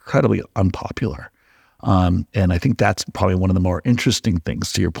candidates are incredibly unpopular. And I think that's probably one of the more interesting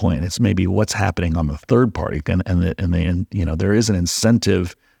things, to your point. It's maybe what's happening on the third party. And there is an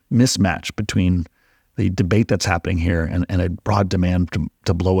incentive mismatch between the debate that's happening here and a broad demand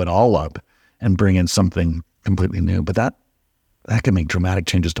to blow it all up and bring in something completely new. But that can make dramatic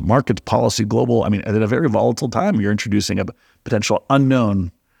changes to markets, policy, global. I mean, at a very volatile time, you're introducing a potential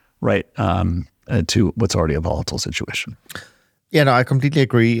unknown, right, to what's already a volatile situation. Yeah, no, I completely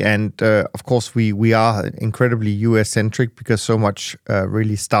agree. And of course, we are incredibly US-centric because so much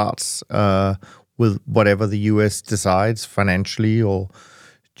really starts with whatever the US decides financially or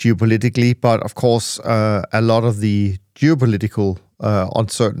geopolitically. But of course, a lot of the geopolitical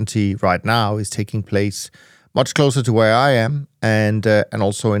uncertainty right now is taking place much closer to where I am, and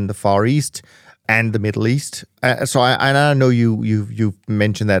also in the Far East and the Middle East. So I know you've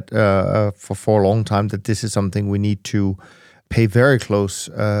mentioned that for a long time, that this is something we need to pay very close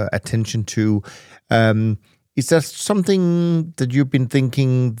attention to. Is there something that you've been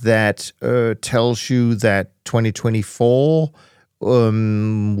thinking that tells you that 2024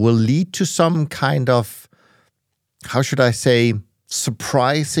 will lead to some kind of, how should I say,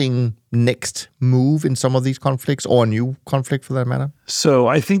 surprising next move in some of these conflicts, or a new conflict for that matter? So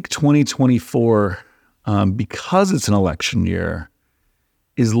I think 2024, because it's an election year,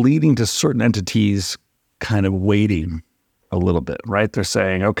 is leading to certain entities kind of waiting a little bit, right? They're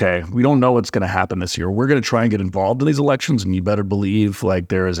saying, okay, we don't know what's going to happen this year. We're going to try and get involved in these elections, and you better believe like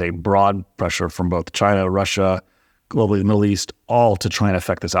there is a broad pressure from both China, Russia, globally the Middle East, all to try and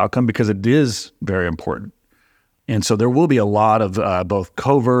affect this outcome, because it is very important. And so there will be a lot of both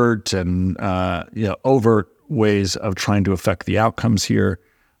covert and overt ways of trying to affect the outcomes here.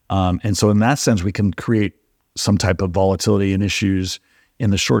 And so in that sense, we can create some type of volatility in issues in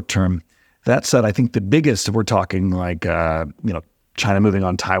the short term. That said, I think the biggest, if we're talking like China moving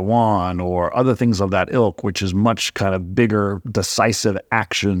on Taiwan or other things of that ilk, which is much kind of bigger, decisive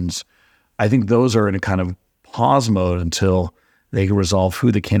actions, I think those are in a kind of pause mode until they can resolve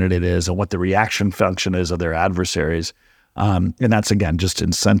who the candidate is and what the reaction function is of their adversaries. And that's, again, just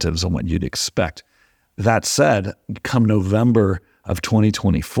incentives on what you'd expect. That said, come November of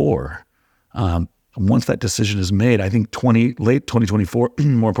 2024, once that decision is made, I think late 2024,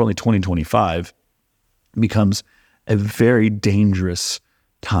 more importantly 2025, becomes a very dangerous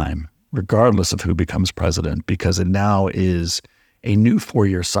time, regardless of who becomes president, because it now is a new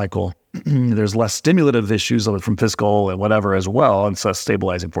 4-year cycle. There's less stimulative issues from fiscal and whatever as well, and so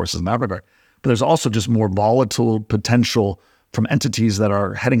stabilizing forces in that regard. But there's also just more volatile potential from entities that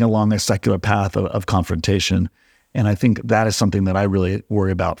are heading along a secular path of confrontation. And I think that is something that I really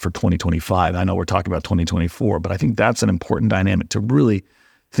worry about for 2025. I know we're talking about 2024, but I think that's an important dynamic to really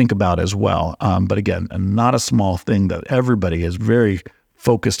think about as well. But again, not a small thing that everybody is very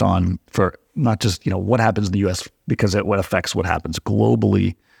focused on, for not just what happens in the U.S., because it affects what happens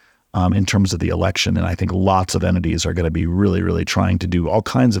globally in terms of the election. And I think lots of entities are going to be really, really trying to do all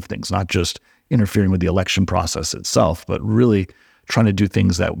kinds of things, not just interfering with the election process itself, but really trying to do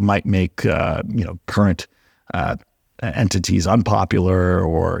things that might make current entities unpopular,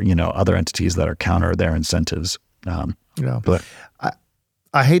 or other entities that are counter their incentives. But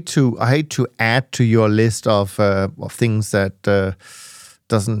I hate to add to your list of things that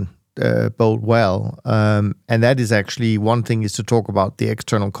doesn't bode well, and that is actually one thing is to talk about the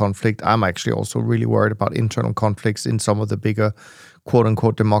external conflict. I'm actually also really worried about internal conflicts in some of the bigger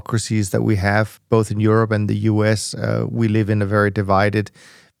quote-unquote democracies that we have, both in Europe and the US. We live in a very divided,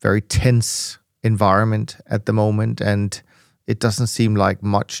 very tense environment at the moment, and it doesn't seem like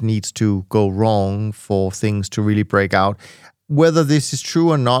much needs to go wrong for things to really break out. Whether this is true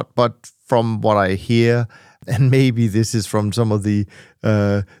or not, but from what I hear, and maybe this is from some of the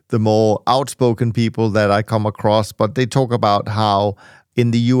more outspoken people that I come across, but they talk about how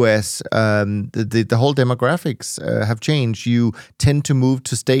in the US, the whole demographics have changed. You tend to move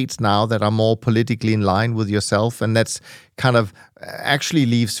to states now that are more politically in line with yourself, and that's kind of actually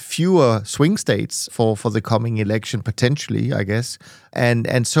leaves fewer swing states for the coming election potentially, I guess.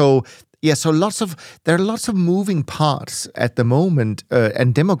 And so yeah, so there are lots of moving parts at the moment,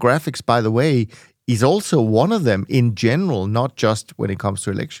 and demographics, by the way, is also one of them in general, not just when it comes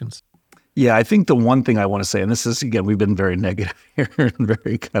to elections. Yeah, I think the one thing I want to say, and this is, again, we've been very negative here and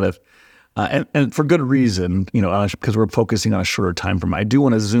very kind of, and for good reason, because we're focusing on a shorter time frame. I do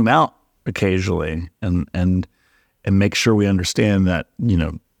want to zoom out occasionally and make sure we understand that,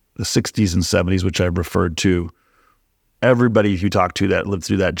 the 60s and 70s, which I've referred to, everybody you talk to that lived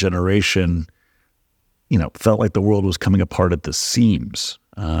through that generation, felt like the world was coming apart at the seams.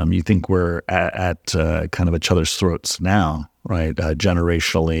 You think we're at kind of each other's throats now, right?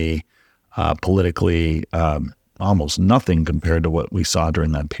 Generationally, politically, almost nothing compared to what we saw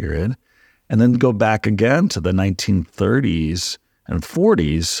during that period. And then go back again to the 1930s and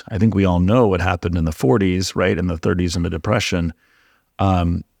 40s. I think we all know what happened in the 40s, right? In the 30s and the Depression.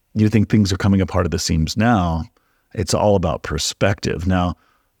 You think things are coming apart at the seams now. It's all about perspective. Now,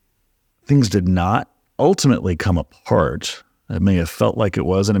 things did not ultimately come apart. It may have felt like it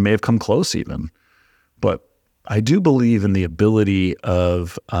was, and it may have come close even. But I do believe in the ability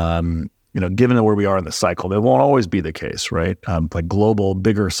of, given where we are in the cycle, that won't always be the case, right? Like global,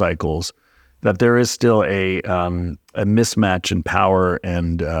 bigger cycles, that there is still a mismatch in power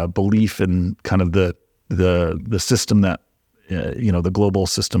and belief in kind of the system that, the global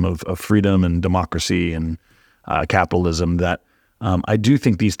system of freedom and democracy and capitalism, that I do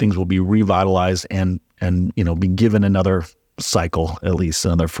think these things will be revitalized and be given another cycle, at least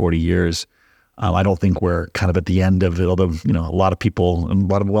another 40 years. I don't think we're kind of at the end of it, although, a lot of people, a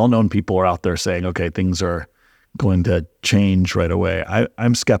lot of well-known people are out there saying, okay, things are going to change right away.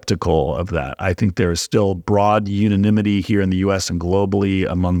 I'm skeptical of that. I think there is still broad unanimity here in the U.S. and globally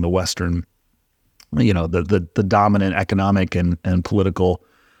among the Western, the dominant economic and political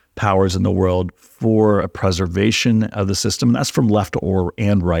powers in the world for a preservation of the system. And that's from left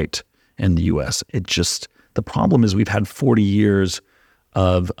and right in the U.S. The problem is we've had 40 years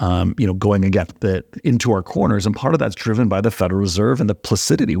of, going into our corners. And part of that's driven by the Federal Reserve and the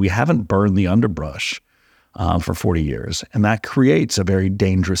placidity. We haven't burned the underbrush for 40 years. And that creates a very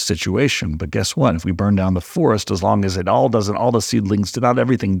dangerous situation. But guess what? If we burn down the forest, as long as all the seedlings, not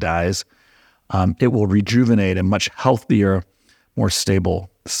everything dies, it will rejuvenate a much healthier, more stable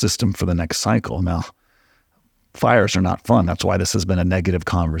system for the next cycle. Now, fires are not fun. That's why this has been a negative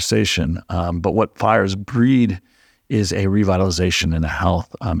conversation. But what fires breed is a revitalization and a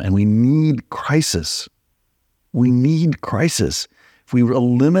health. And we need crisis. We need crisis. If we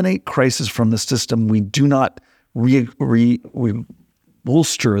eliminate crisis from the system, we do not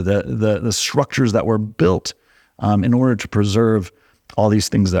bolster the structures that were built in order to preserve all these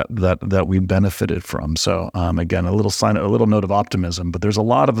things that we benefited from. So again, a little note of optimism, but there's a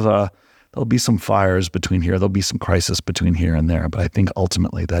lot of, there'll be some fires between here. There'll be some crisis between here and there. But I think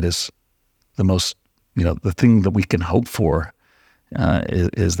ultimately that is the most, the thing that we can hope for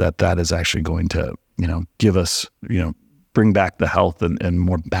is that is actually going to, give us, bring back the health and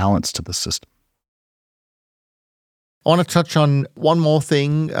more balance to the system. I want to touch on one more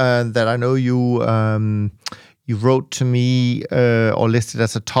thing that I know you wrote to me or listed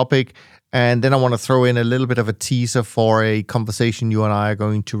as a topic, and then I want to throw in a little bit of a teaser for a conversation you and I are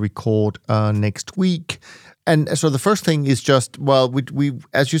going to record next week. And so the first thing is just, well, we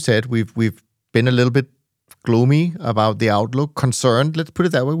as you said, we've been a little bit gloomy about the outlook, concerned. Let's put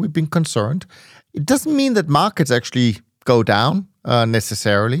it that way. We've been concerned. It doesn't mean that markets actually go down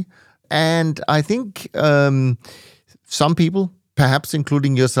necessarily. And I think some people, perhaps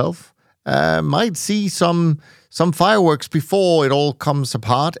including yourself, might see some fireworks before it all comes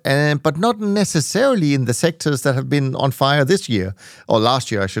apart, but not necessarily in the sectors that have been on fire this year, or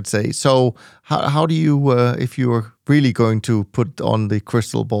last year, I should say. So how do you, if you're really going to put on the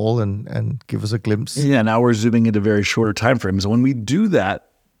crystal ball and give us a glimpse? Yeah, now we're zooming into very shorter time frames. And when we do that,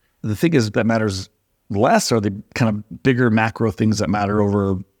 the thing is that matters less are the kind of bigger macro things that matter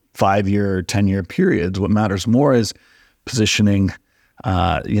over 5-year, 10-year periods. What matters more is positioning,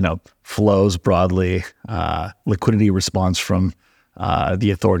 flows broadly, liquidity response from the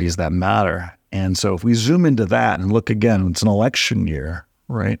authorities that matter. And so if we zoom into that and look again, it's an election year,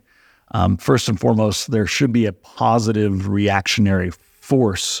 right? First and foremost, there should be a positive reactionary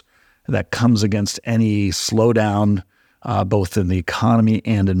force that comes against any slowdown, both in the economy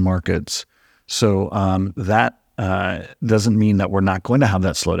and in markets. So that doesn't mean that we're not going to have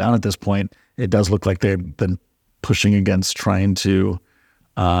that slowdown at this point. It does look like they've been pushing against trying to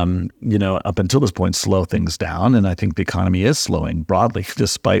up until this point, slow things down. And I think the economy is slowing broadly,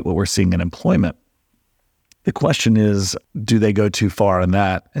 despite what we're seeing in employment. The question is, do they go too far in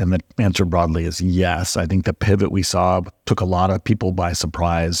that? And the answer broadly is yes. I think the pivot we saw took a lot of people by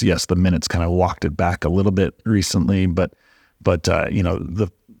surprise. Yes, the minutes kind of walked it back a little bit recently, but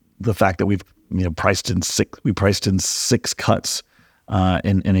the fact that we've priced in six cuts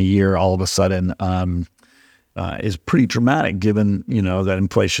in a year all of a sudden is pretty dramatic, given that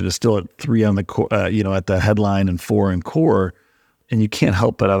inflation is still at 3 on the core, at the headline and 4 in core, and you can't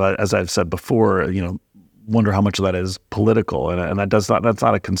help but, as I've said before, wonder how much of that is political, and that's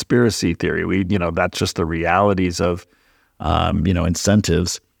not a conspiracy theory. That's just the realities of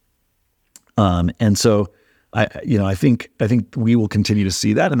incentives, and so I think we will continue to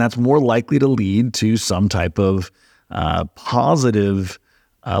see that, and that's more likely to lead to some type of positive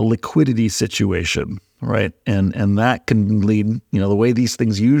liquidity situation, right? And that can lead, the way these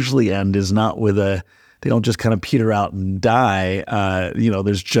things usually end is not with they don't just kind of peter out and die.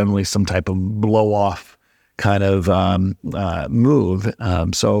 There's generally some type of blow off kind of move.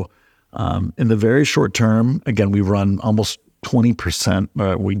 So in the very short term, again, we run almost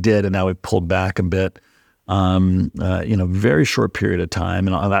 20%. We did, and now we've pulled back a bit. In a very short period of time.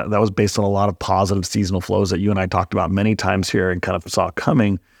 And that was based on a lot of positive seasonal flows that you and I talked about many times here and kind of saw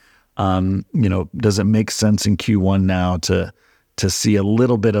coming. Does it make sense in Q1 now to see a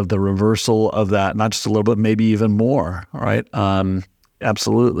little bit of the reversal of that? Not just a little bit, maybe even more, right?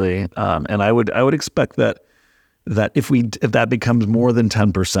 Absolutely. And I would expect that if that becomes more than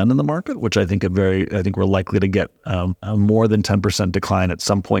 10% in the market, which I think we're likely to get a more than 10% decline at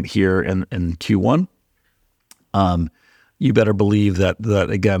some point here in Q1. You better believe that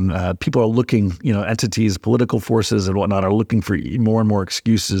again, people are looking, entities, political forces and whatnot are looking for more and more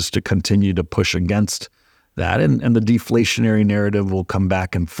excuses to continue to push against that. And the deflationary narrative will come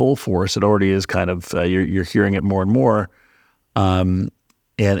back in full force. It already is kind of, you're hearing it more and more. And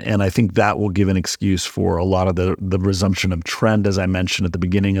I think that will give an excuse for a lot of the resumption of trend, as I mentioned at the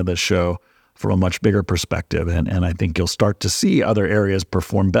beginning of the show, from a much bigger perspective. And I think you'll start to see other areas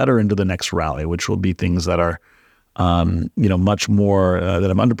perform better into the next rally, which will be things that are much more that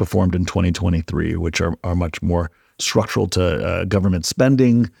have underperformed in 2023, which are much more structural to government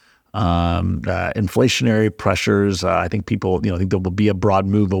spending, inflationary pressures. I think people, think there will be a broad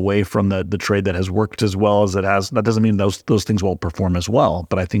move away from the trade that has worked as well as it has. That doesn't mean those things won't perform as well,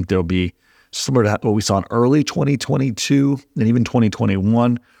 but I think there'll be similar to what we saw in early 2022 and even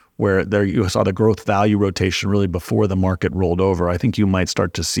 2021, where there you saw the growth value rotation really before the market rolled over. I think you might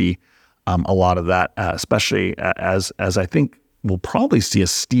start to see a lot of that, especially as I think we'll probably see a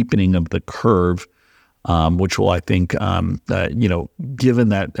steepening of the curve, which will, I think, given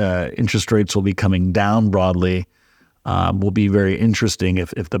that interest rates will be coming down broadly, will be very interesting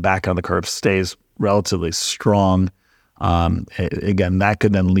if the back on the curve stays relatively strong. Again, that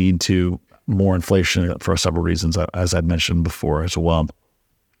could then lead to more inflation for several reasons, as I'd mentioned before as well.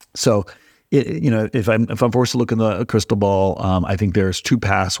 So, if I'm forced to look in the crystal ball, I think there's two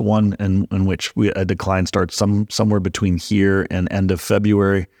paths. One in which a decline starts somewhere between here and end of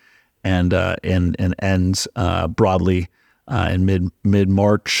February, and ends broadly in mid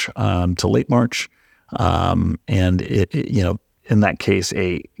March to late March, and in that case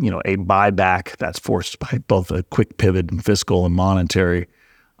a buyback that's forced by both a quick pivot in fiscal and monetary.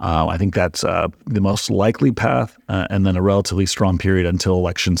 I think that's the most likely path, and then a relatively strong period until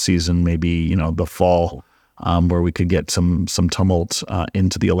election season, maybe the fall, where we could get some tumult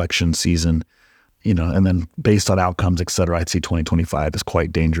into the election season, and then based on outcomes, et cetera, I'd see 2025 is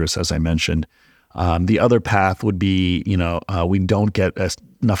quite dangerous, as I mentioned. The other path would be, we don't get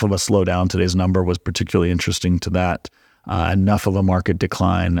enough of a slowdown. Today's number was particularly interesting to that. Enough of a market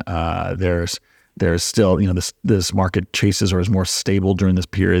decline. There's still, this market chases or is more stable during this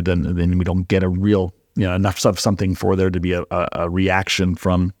period than we don't get a real, enough of something for there to be a reaction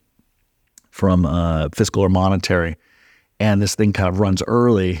from fiscal or monetary. And this thing kind of runs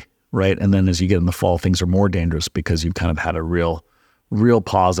early, right? And then as you get in the fall, things are more dangerous because you've kind of had a real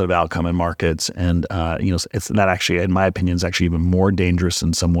positive outcome in markets. And, it's that actually, in my opinion, is actually even more dangerous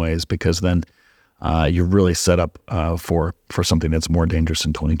in some ways, because then you're really set up for something that's more dangerous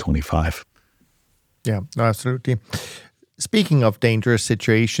in 2025. Yeah, no, absolutely. Speaking of dangerous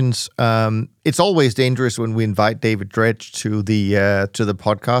situations, it's always dangerous when we invite David Dredge to the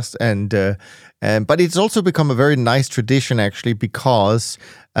podcast, but it's also become a very nice tradition actually, because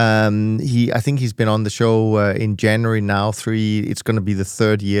I think he's been on the show in January now. It's going to be the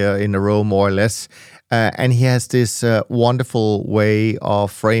third year in a row, more or less, and he has this wonderful way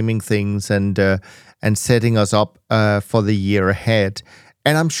of framing things and setting us up for the year ahead.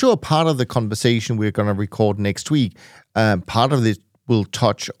 And I'm sure part of the conversation we're going to record next week, part of this will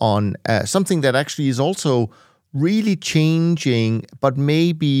touch on something that actually is also really changing, but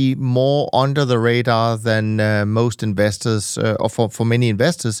maybe more under the radar than most investors, or for many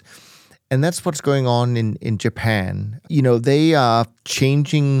investors. And that's what's going on in Japan. You know, they are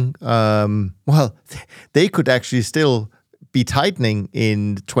changing, they could actually still be tightening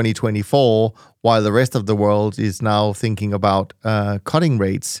in 2024, while the rest of the world is now thinking about cutting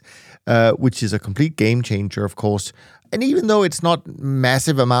rates, which is a complete game changer, of course. And even though it's not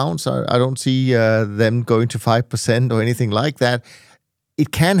massive amounts, I don't see them going to 5% or anything like that.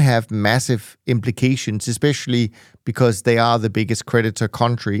 It can have massive implications, especially because they are the biggest creditor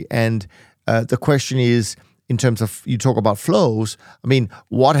country. And the question is, in terms of, you talk about flows, I mean,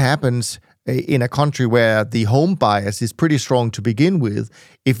 what happens in a country where the home bias is pretty strong to begin with,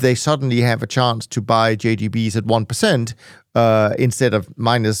 if they suddenly have a chance to buy JGBs at 1% instead of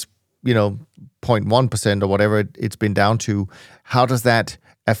minus, 0.1% or whatever it's been down to? How does that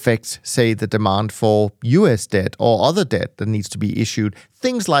affect, say, the demand for US debt or other debt that needs to be issued?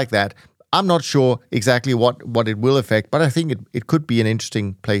 Things like that. I'm not sure exactly what it will affect, but I think it could be an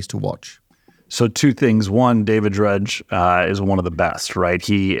interesting place to watch. So two things. One, David Dredge is one of the best, right?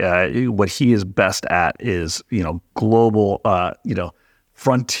 What he is best at is, global,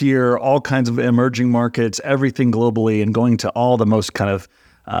 frontier, all kinds of emerging markets, everything globally, and going to all the most kind of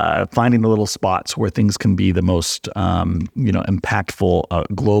finding the little spots where things can be the most, impactful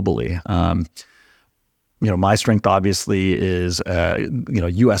globally. My strength obviously is,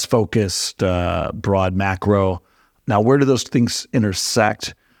 U.S. focused, broad macro. Now, where do those things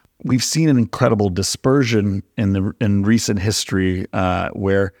intersect? We've seen an incredible dispersion in recent history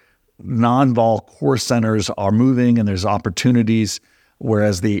where non-vol core centers are moving and there's opportunities,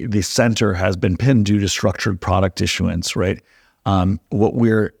 whereas the center has been pinned due to structured product issuance, right?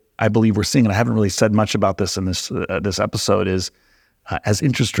 I believe we're seeing, and I haven't really said much about this in this episode, is as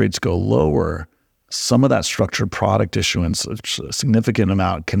interest rates go lower, some of that structured product issuance, a significant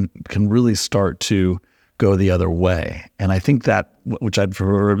amount, can really start to go the other way. And I think that, which I'd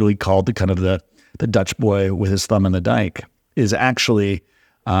really called the kind of the Dutch boy with his thumb in the dike, is actually,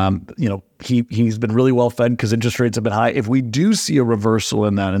 he's been really well fed because interest rates have been high. If we do see a reversal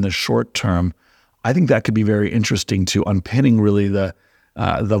in that in the short term, I think that could be very interesting to unpinning really the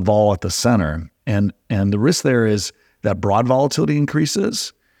vol at the center. And the risk there is that broad volatility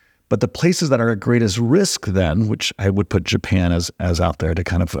increases, but the places that are at greatest risk then, which I would put Japan as out there to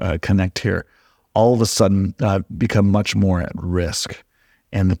kind of connect here, all of a sudden become much more at risk.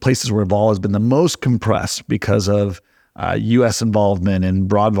 And the places where vol has been the most compressed because of U.S. involvement in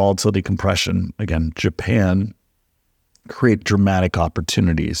broad volatility compression, again, Japan, create dramatic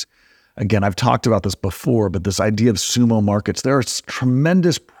opportunities. Again, I've talked about this before, but this idea of sumo markets, there are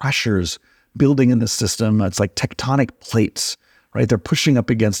tremendous pressures building in the system. It's like tectonic plates, right? They're pushing up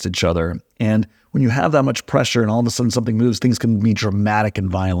against each other. And when you have that much pressure and all of a sudden something moves, things can be dramatic and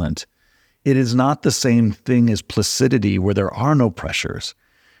violent. It is not the same thing as placidity where there are no pressures.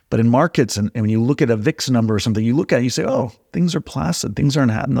 But in markets, and when you look at a VIX number or something, you look at it, you say, oh, things are placid,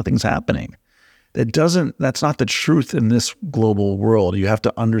 nothing's happening. That's not the truth in this global world. You have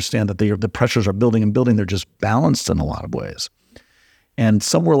to understand that the pressures are building and building. They're just balanced in a lot of ways. And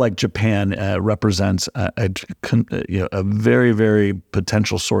somewhere like Japan represents a very, very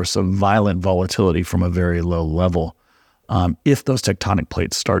potential source of violent volatility from a very low level. If those tectonic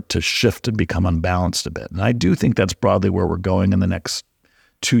plates start to shift and become unbalanced a bit. And I do think that's broadly where we're going in the next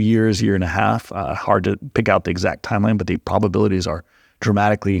 2 years, year and a half. Hard to pick out the exact timeline, but the probabilities are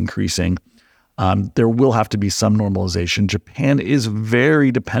dramatically increasing. There will have to be some normalization. Japan is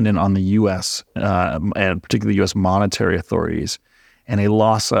very dependent on the U.S. And particularly U.S. monetary authorities, and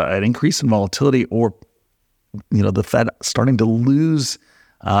an increase in volatility, or the Fed starting to lose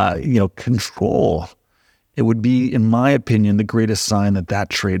control. It would be, in my opinion, the greatest sign that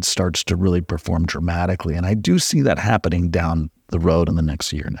trade starts to really perform dramatically, and I do see that happening down the road in the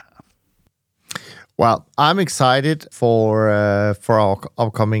next year and a half. Well, I'm excited for our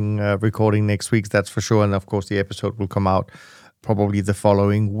upcoming recording next week, that's for sure. And of course, the episode will come out probably the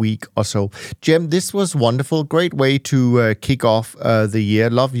following week or so. Jem, this was wonderful. Great way to kick off the year.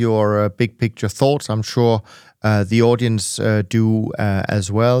 Love your big picture thoughts. I'm sure the audience do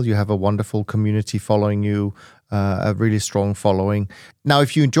as well. You have a wonderful community following you, a really strong following. Now,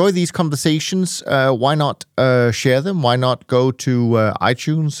 if you enjoy these conversations, why not share them? Why not go to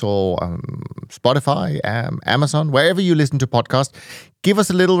iTunes or Spotify, Amazon, wherever you listen to podcasts? give us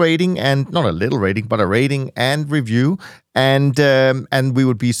a little rating, and not a little rating, but a rating and review. And we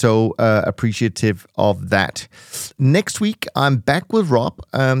would be so appreciative of that. Next week, I'm back with Rob.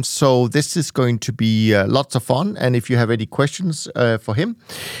 So this is going to be lots of fun. And if you have any questions for him,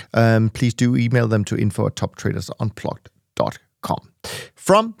 please do email them to info@toptradersunplugged.com.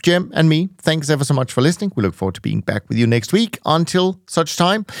 From Jem and me, thanks ever so much for listening. We look forward to being back with you next week. Until such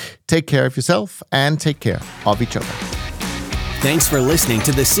time, take care of yourself and take care of each other. Thanks for listening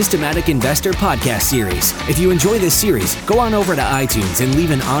to the Systematic Investor podcast series. If you enjoy this series, go on over to iTunes and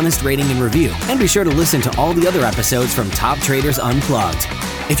leave an honest rating and review. And be sure to listen to all the other episodes from Top Traders Unplugged.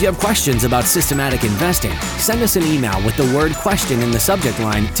 If you have questions about systematic investing, send us an email with the word question in the subject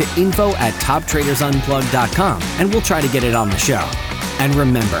line to info@toptradersunplugged.com, and we'll try to get it on the show. And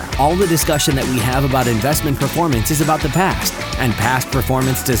remember, all the discussion that we have about investment performance is about the past, and past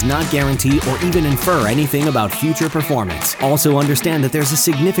performance does not guarantee or even infer anything about future performance. Also understand that there's a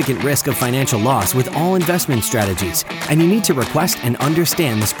significant risk of financial loss with all investment strategies, and you need to request and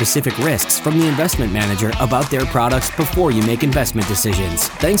understand the specific risks from the investment manager about their products before you make investment decisions.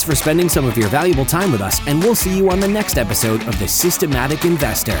 Thanks for spending some of your valuable time with us, and we'll see you on the next episode of The Systematic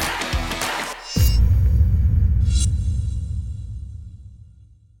Investor.